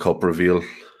and does a cup reveal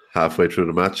halfway through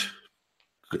the match.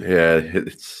 Yeah,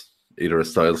 it's either a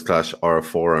Styles clash or a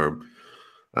forearm,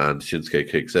 and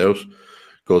Shinsuke kicks out.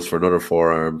 Goes for another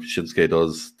forearm. Shinsuke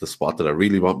does the spot that I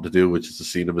really want him to do, which is to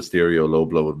see the Mysterio low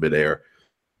blow in midair,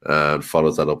 and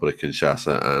follows that up with a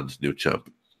Kinshasa and new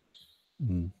champ.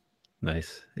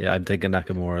 Nice. Yeah, I'm thinking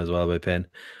Nakamura as well by pin.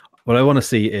 What I want to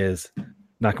see is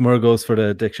Nakamura goes for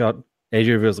the dick shot. AJ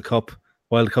reveals the cup.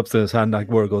 While the cup's in his hand,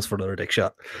 Nakamura goes for another dick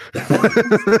shot.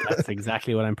 That's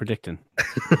exactly what I'm predicting.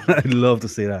 I'd love to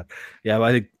see that. Yeah, but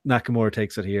I think Nakamura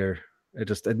takes it here.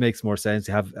 It makes more sense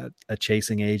to have a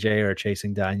chasing AJ or a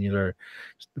chasing Daniel, or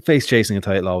face chasing a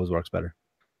title always works better.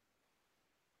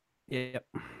 Yep.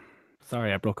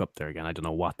 Sorry, I broke up there again. I don't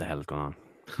know what the hell is going on.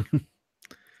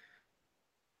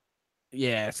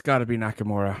 Yeah, it's got to be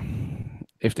Nakamura.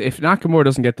 If Nakamura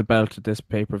doesn't get the belt at this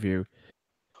pay-per-view,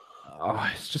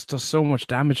 it just does so much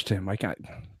damage to him. I can't.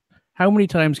 How many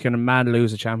times can a man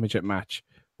lose a championship match,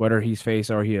 whether he's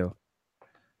face or heel?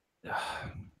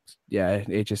 Yeah,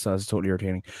 AJ Styles is totally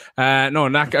irritating. No,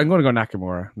 I'm going to go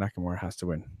Nakamura. Nakamura has to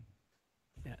win.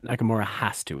 Yeah, Nakamura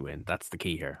has to win. That's the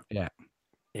key here. Yeah.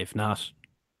 If not,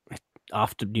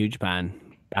 off to New Japan,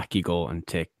 back you go and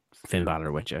take Finn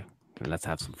Balor with you, and let's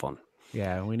have some fun.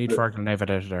 Yeah, we need Fergal Nevitt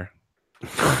out there.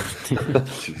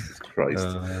 Jesus Christ.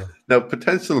 Now,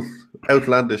 potential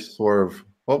outlandish swerve.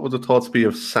 What would the thoughts be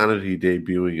of Sanity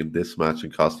debuting in this match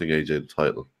and costing AJ the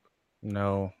title?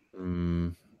 No.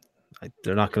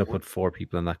 They're not going to put 4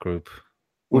 people in that group.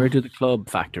 Where do the club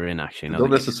factor in, actually? They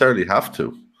don't necessarily have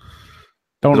to.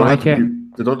 They don't have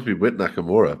to be with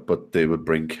Nakamura, but they would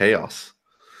bring chaos.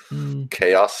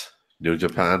 Chaos, New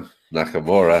Japan,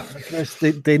 Nakamura.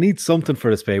 They need something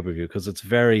for this pay-per-view because it's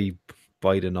very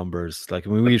by the numbers. Like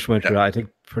when we just went through, I think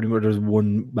pretty much there's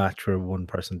one match where one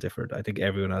person differed. I think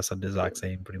everyone else had the exact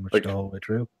same pretty much the whole way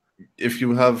through. If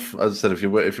you have, as I said, if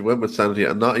you went with Sanity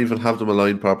and not even have them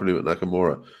aligned properly with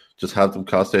Nakamura, just have them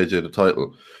cost AJ the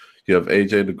title. You have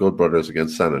AJ and the Good Brothers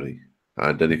against Sanity,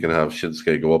 and then you can have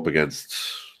Shinsuke go up against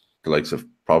the likes of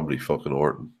probably fucking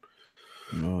Orton.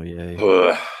 Oh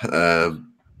yeah.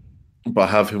 but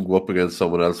have him go up against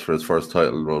someone else for his first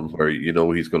title run, where you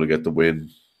know he's going to get the win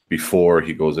before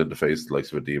he goes in to face the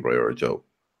likes of a D-Bray or a Joe.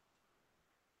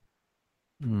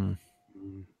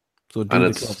 So do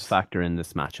the club factor in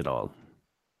this match at all?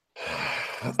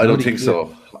 I don't think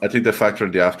so. I think they factor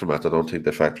in the aftermath. I don't think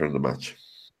they factor in the match.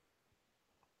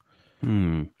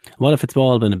 What if it's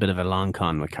all been a bit of a long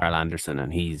con with Carl Anderson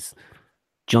and he's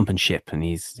jumping ship and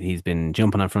he's been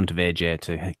jumping in front of AJ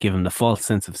to give him the false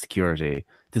sense of security?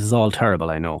 This is all terrible,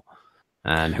 I know.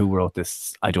 And who wrote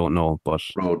this, I don't know, but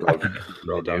Road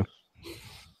Dogg.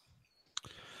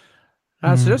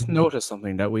 So just notice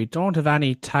something, that we don't have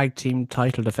any tag team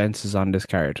title defenses on this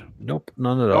card. Nope,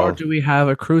 none at all. Or do we have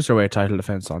a cruiserweight title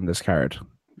defense on this card?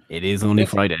 It is only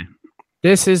Friday.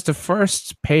 This is the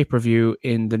first pay-per-view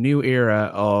in the new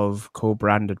era of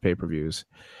co-branded pay-per-views.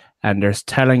 And they're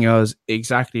telling us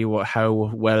exactly how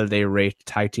well they rate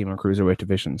tag team and cruiserweight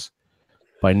divisions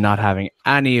by not having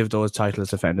any of those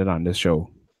titles defended on this show.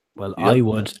 Well, I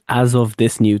would, as of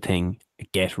this new thing,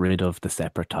 get rid of the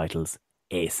separate titles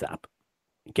ASAP.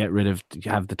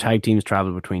 Have the tag teams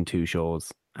travel between two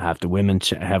shows, have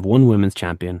one women's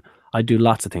champion. I'd do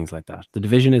lots of things like that. The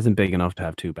division isn't big enough to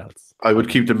have two belts. I would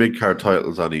keep the mid-card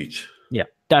titles on each. Yeah,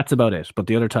 that's about it. But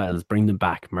the other titles, bring them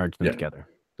back, merge them together.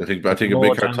 I think a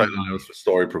mid-card title allows for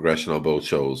story progression on both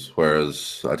shows,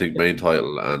 whereas I think main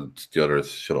title and the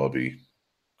others should all be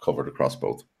covered across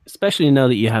both. Especially now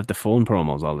that you have the phone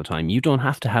promos all the time. You don't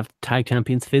have to have tag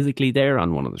champions physically there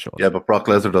on one of the shows. Yeah, but Brock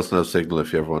Lesnar doesn't have signal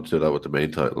if you ever want to do that with the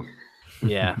main title.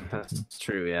 Yeah, that's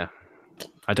true, yeah.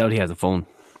 I doubt he has a phone.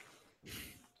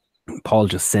 Paul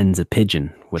just sends a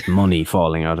pigeon with money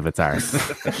falling out of its arse.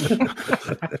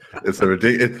 It's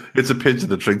a pigeon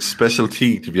that drinks special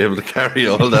tea to be able to carry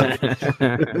all that.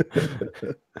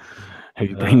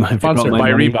 Sponsored by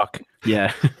Reebok.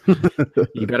 Yeah.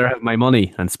 You better have my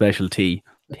money and special tea,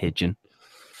 pigeon.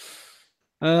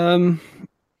 Podcast.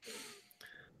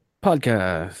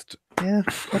 Yeah,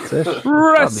 that's it.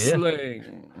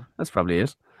 Wrestling. That's probably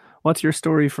it. What's your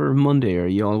story for Monday? Are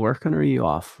you all working or are you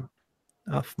off?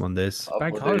 Off Mondays.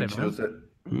 Bank holiday,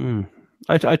 man.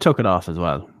 I took it off as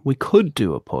well. We could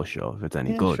do a post show if it's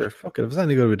any good. Sure, fuck it. If it's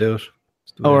any good, we do it.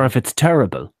 Or if it's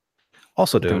terrible.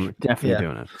 Also do then it. we're definitely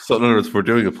doing it. So in other words, we're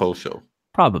doing a post show.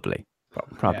 Probably,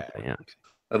 yeah.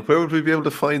 And where would we be able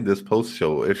to find this post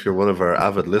show if you're one of our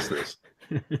avid listeners?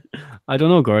 I don't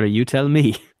know, Gordy. You tell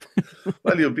me.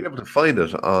 Well, you'll be able to find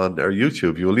it on our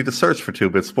YouTube. You will need to search for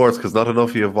 2-Bit Sports because not enough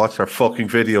of you have watched our fucking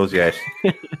videos yet.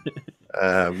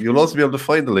 You'll also be able to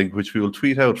find the link, which we will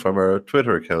tweet out from our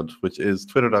Twitter account, which is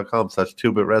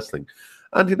twitter.com/2bitwrestling.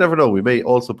 And you never know, we may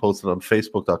also post it on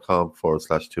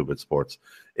facebook.com/2Bit Sports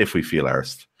if we feel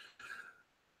arsed.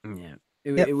 Yeah.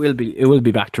 It will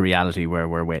be back to reality where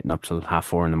we're waiting up till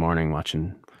 4:30 in the morning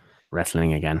watching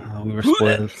wrestling again. Oh, we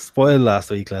were spoiled last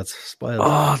week, lads. Spoiled.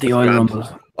 Oh, the Oil Rumble.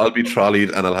 I'll be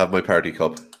trolleyed and I'll have my party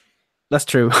cup. That's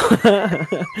true.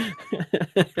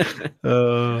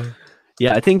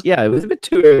 Yeah, I think it was a bit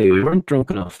too early. We weren't drunk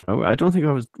enough. I don't think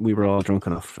we were all drunk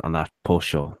enough on that post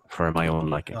show for my own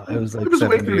liking. It was like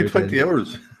waiting nearly 20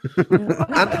 hours.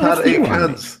 And had 8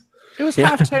 cans. It was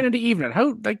 10:30 in the evening.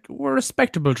 We're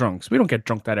respectable drunks. We don't get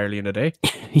drunk that early in the day.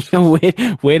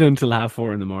 Wait until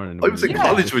 4:30 in the morning. I was in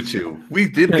college with you. We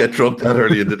did get drunk that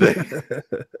early in the day.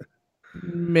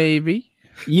 Maybe.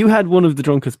 You had one of the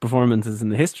drunkest performances in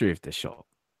the history of this show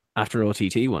after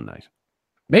OTT one night.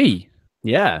 Me?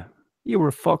 Yeah. You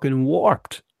were fucking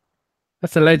warped.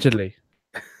 That's allegedly.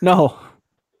 No.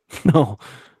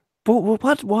 But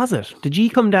what was it? Did you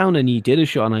come down and you did a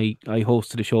show and I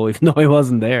hosted a show even though I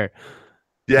wasn't there?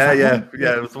 Yeah.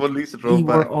 It was the one Lisa drove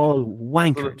back. We were all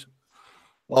wankered.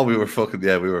 Oh, we were fucking,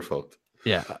 we were fucked.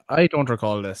 Yeah. I don't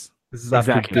recall this. This is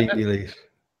after being elite.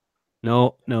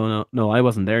 No, I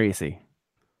wasn't there, you see.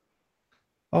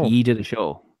 Oh. You did a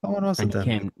show. Oh, when was it then?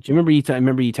 Do you remember I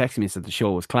remember you texted me and said the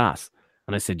show was class.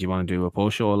 And I said, do you want to do a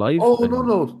post show live? Oh,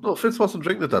 no. Fitz wasn't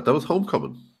drinking at that. That was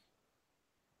homecoming.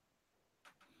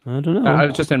 I don't know. I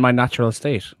was just in my natural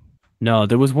state. No,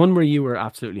 there was one where you were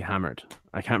absolutely hammered.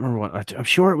 I can't remember what. I'm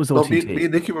sure it was OTT. Me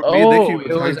and Nicky were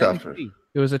tanked after.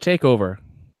 It was a takeover.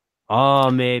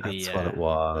 Oh, maybe. That's what it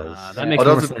was. That makes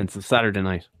more sense. It's Saturday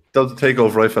night. That was a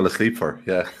takeover I fell asleep for,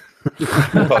 yeah.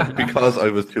 Because I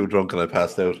was too drunk and I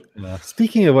passed out.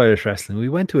 Speaking of Irish wrestling, we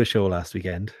went to a show last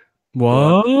weekend.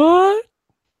 What?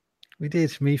 We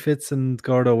did. Me, Fitz, and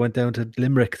Gordo went down to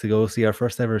Limerick to go see our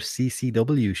first ever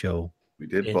CCW show. We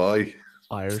did buy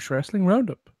Irish Wrestling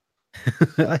Roundup.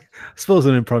 I suppose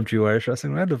an impromptu Irish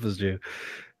Wrestling Roundup is due.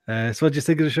 So what do you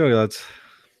think of the show, lads?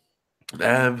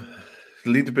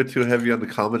 Leaned a bit too heavy on the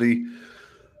comedy.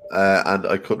 and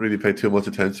I couldn't really pay too much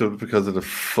attention to it because of the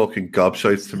fucking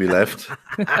gobshites to me left.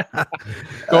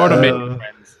 Gordon made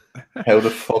friends. How the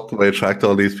fuck do I attract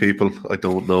all these people? I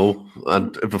don't know.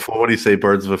 And before when you say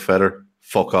birds of a feather,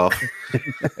 fuck off.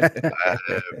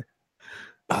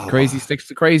 Crazy sticks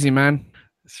to crazy, man.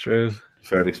 It's true.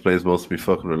 Fair explains most of my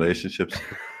fucking relationships.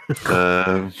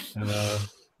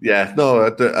 Yeah, no,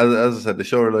 as I said, the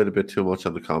show relied a bit too much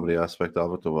on the comedy aspect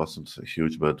of it. There wasn't a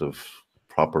huge amount of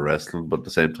proper wrestling, but at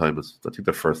the same time, it's, I think,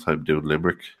 their first time doing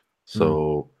Limerick.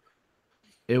 So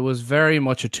it was very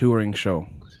much a touring show.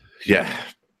 Yeah.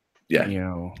 You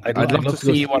know, I'd love to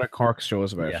see what a Cork show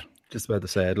is about. Yeah, just about to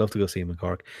say, I'd love to go see him in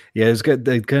Cork. Yeah, it was good.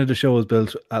 The kind of the show was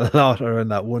built a lot around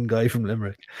that one guy from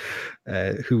Limerick,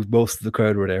 who most of the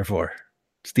crowd were there for,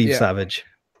 Steve Savage.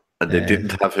 And they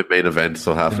didn't have him main event,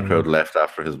 so half the crowd left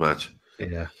after his match.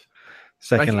 Yeah.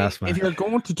 Second last match. If you're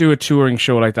going to do a touring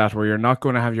show like that where you're not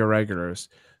going to have your regulars,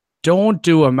 don't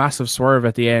do a massive swerve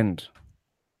at the end.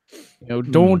 You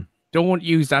know, don't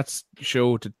use that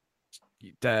show to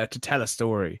tell a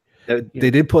story.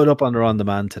 They did put it up on their On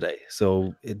Demand today,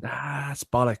 so that's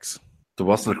bollocks. There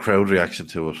wasn't a crowd reaction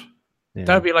to it. Yeah.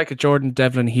 That'd be like a Jordan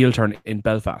Devlin heel turn in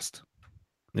Belfast.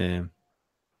 Yeah.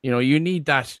 You know, you need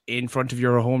that in front of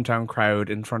your hometown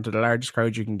crowd, in front of the largest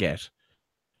crowd you can get.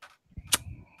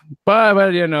 But,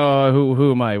 well, you know,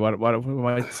 who am I? Who am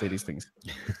I to say these things?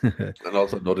 And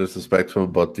also, no disrespect to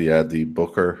him, but the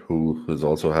booker, who is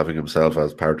also having himself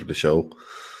as part of the show,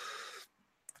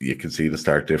 you can see the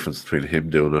stark difference between him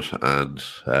doing it and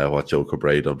what Joe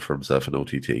Cabray done for himself in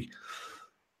OTT.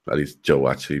 At least Joe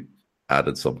actually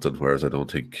added something, whereas I don't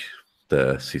think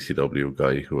the CCW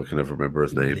guy, who I can never remember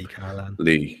his name,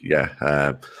 Lee,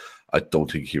 I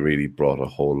don't think he really brought a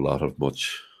whole lot of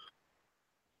much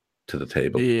to the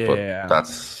table. Yeah, but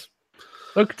that's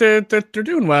look, they're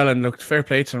doing well, and look, fair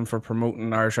play to them for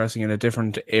promoting Irish wrestling in a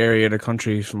different area of the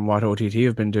country from what OTT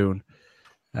have been doing.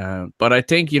 But I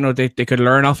think, you know, they could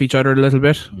learn off each other a little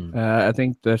bit. I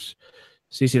think that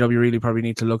CCW really probably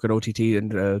need to look at OTT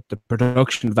and the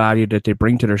production value that they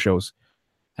bring to their shows.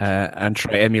 And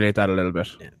try to emulate that a little bit.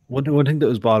 Yeah. One thing that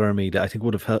was bothering me that I think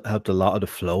would have helped a lot of the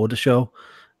flow of the show.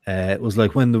 It was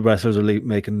like when the wrestlers are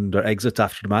making their exits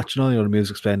after the match, you know, the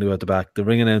music's playing at the back. The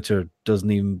ring announcer doesn't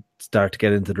even start to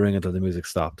get into the ring until the music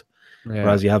stopped. Yeah.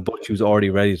 Whereas you have Butch, who's already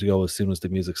ready to go as soon as the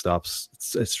music stops.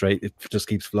 It's straight. It just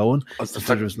keeps flowing. There's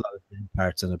a lot of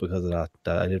parts in it because of that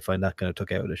I did find that kind of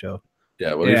took out of the show.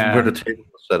 Yeah, well, even where the table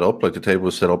was set up, like the table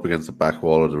was set up against the back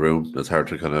wall of the room. It's hard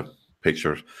to kind of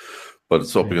picture it. But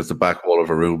it's up against the back wall of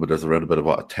a room, but there's around about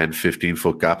a 10,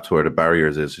 15-foot gap to where the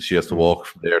barriers is. So she has to walk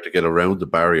from there to get around the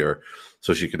barrier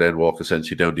so she can then walk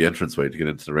essentially down the entranceway to get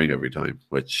into the ring every time,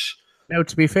 which... Now,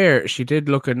 to be fair, she did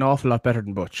look an awful lot better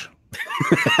than Butch.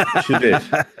 She did.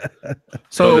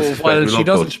 So while she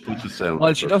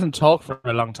doesn't talk for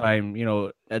a long time, you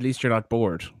know, at least you're not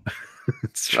bored.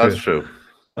 It's true. That's true.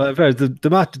 The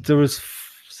match, there was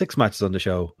 6 matches on the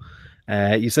show.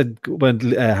 You said went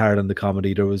hard on the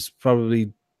comedy. There was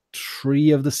probably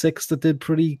 3 of the 6 that did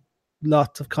pretty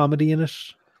lots of comedy in it.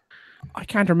 I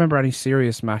can't remember any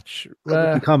serious match.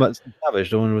 The Combat Savage,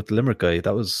 the one with the Limerick guy,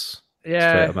 that was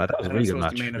that was a really good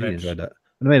match. Really enjoyed that.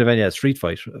 The main event, street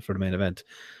fight for the main event.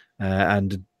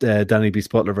 And Danny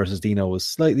Beast Butler versus Dino was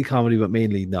slightly comedy, but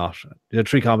mainly not. The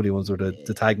 3 comedy ones were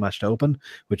the tag match to open,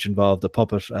 which involved the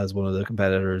Puppet as one of the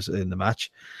competitors in the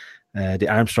match. The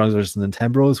Armstrongs versus the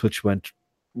Nintembros, which went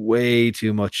way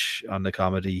too much on the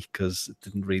comedy because it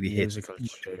didn't really hit the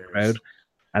crowd.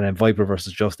 And then Viper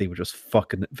versus Justy, which was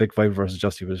Vic Viper versus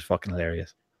Justy was fucking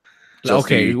hilarious.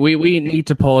 Okay, we need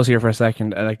to pause here for a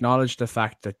second and acknowledge the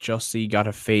fact that Justy got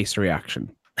a face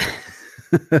reaction.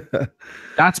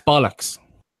 That's bollocks.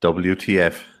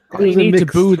 WTF. I need to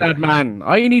boo that man.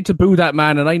 I need to boo that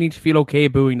man, and I need to feel okay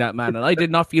booing that man. And I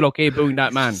did not feel okay booing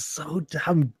that man. He's so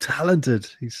damn talented.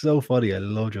 He's so funny. I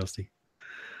love Justy.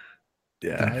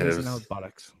 Yeah,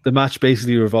 bollocks. The match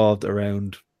basically revolved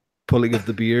around pulling of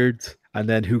the beards and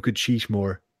then who could cheat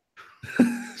more.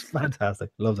 It's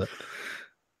fantastic. Loved it.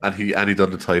 And he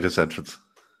done the Titus entrance.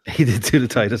 He did do the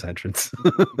Titus entrance.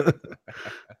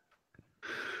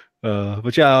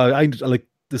 But yeah, I like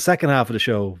the second half of the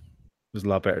show was a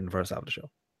lot better than the first half of the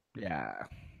show. Yeah.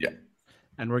 Yeah.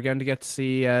 And we're going to get to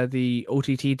see the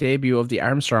OTT debut of the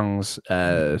Armstrongs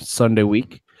Sunday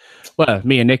week. Well,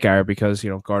 me and Nick are, because, you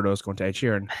know, Gordo's going to Ed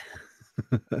Sheeran.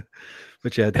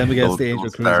 But yeah, them against the Angel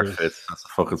Cruisers. That's a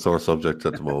fucking sore subject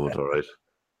at the moment, all right.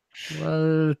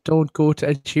 Well, don't go to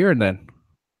Ed Sheeran then.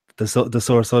 The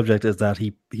sore subject is that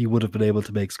he would have been able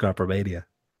to make Scrapper Mania.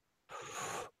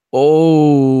 Oh,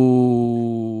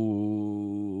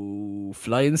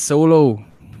 flying solo.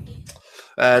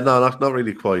 No, not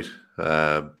really quite.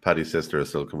 Paddy's sister is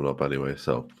still coming up anyway,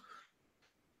 so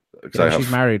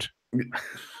she's married.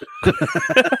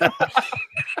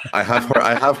 I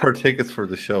have her tickets for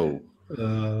the show.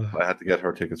 I had to get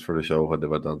her tickets for the show when they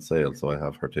went on sale, so I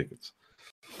have her tickets.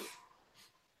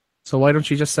 So why don't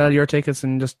you just sell your tickets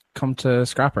and just come to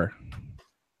Scrapper?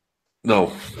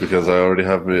 No, because I already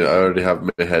have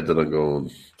my head that I'm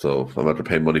going, so I'm going to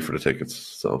pay money for the tickets.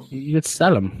 So you could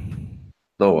sell them.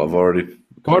 No, I've already.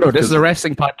 Gordo, this is a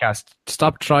wrestling podcast.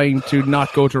 Stop trying to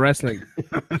not go to wrestling.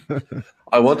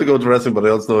 I want to go to wrestling, but I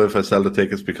also know if I sell the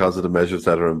tickets because of the measures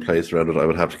that are in place around it, I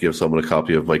would have to give someone a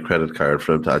copy of my credit card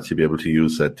for them to actually be able to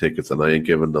use said tickets, and I ain't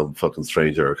giving them fucking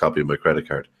stranger a copy of my credit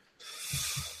card.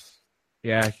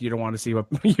 Yeah, you don't want to see what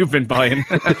you've been buying.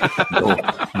 No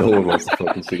one wants to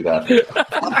fucking see that.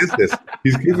 What is this?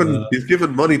 He's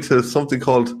given money to something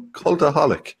called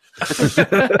Cultaholic.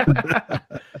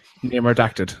 Name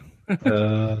redacted.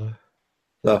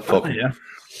 Fuck yeah.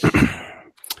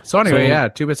 So anyway,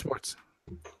 2-Bit Sports.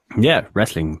 Yeah,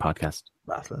 wrestling podcast.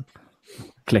 Wrestling.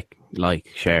 Click, like,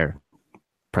 share,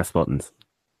 press buttons,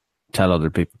 tell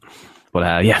other people.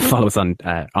 But follow us on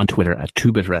Twitter at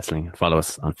 2-Bit Wrestling. Follow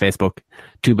us on Facebook,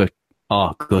 2-Bit.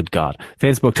 Oh, good God.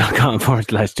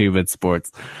 Facebook.com/2-Bit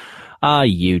Sports.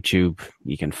 YouTube.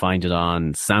 You can find it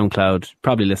on SoundCloud.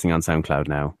 Probably listening on SoundCloud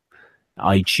now.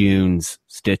 iTunes,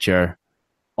 Stitcher,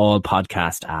 all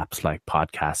podcast apps like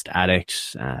Podcast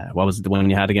Addict. What was the one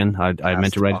you had again? I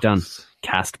meant to write it down.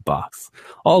 Castbox.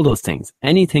 All those things.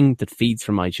 Anything that feeds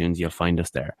from iTunes, you'll find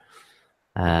us there.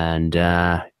 And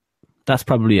that's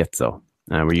probably it. So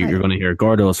you're going to hear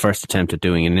Gordo's first attempt at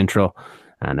doing an intro,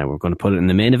 and we're going to put it in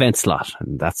the main event slot,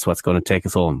 and that's what's going to take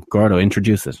us home. Gordo,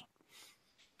 introduce it.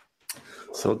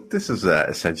 So this is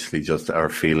essentially just our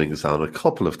feelings on a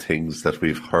couple of things that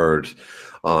we've heard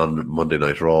on Monday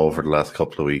Night Raw over the last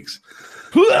couple of weeks.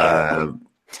 That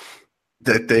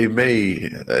they may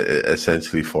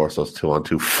essentially force us to want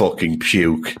to fucking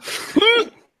puke.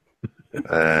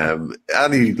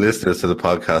 Any listeners to the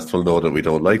podcast will know that we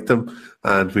don't like them,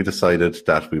 and we decided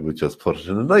that we would just put it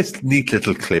in a nice, neat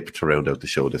little clip to round out the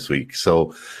show this week.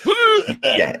 So,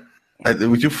 yeah.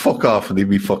 Would you fuck off and leave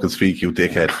me fucking speak, you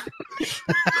dickhead?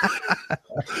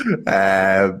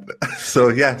 So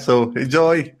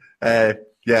enjoy.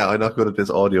 I'm not good at this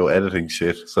audio editing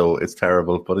shit, so it's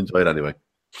terrible, but enjoy it anyway.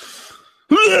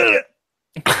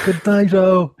 Good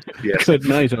night-o. Yes. Good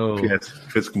night-o. Yes,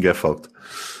 Fitz can get fucked.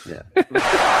 Yeah.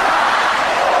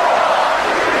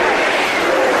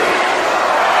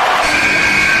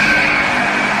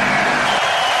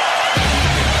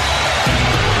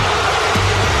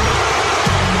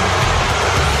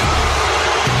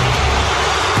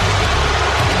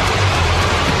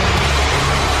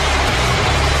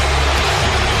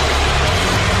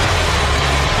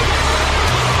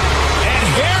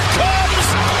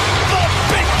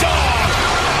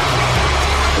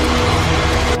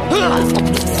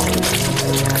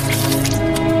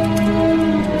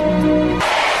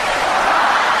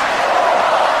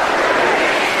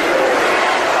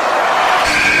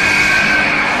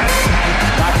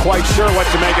 Quite sure what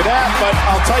to make of that, but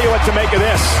I'll tell you what to make of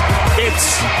this.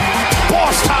 It's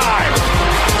boss time!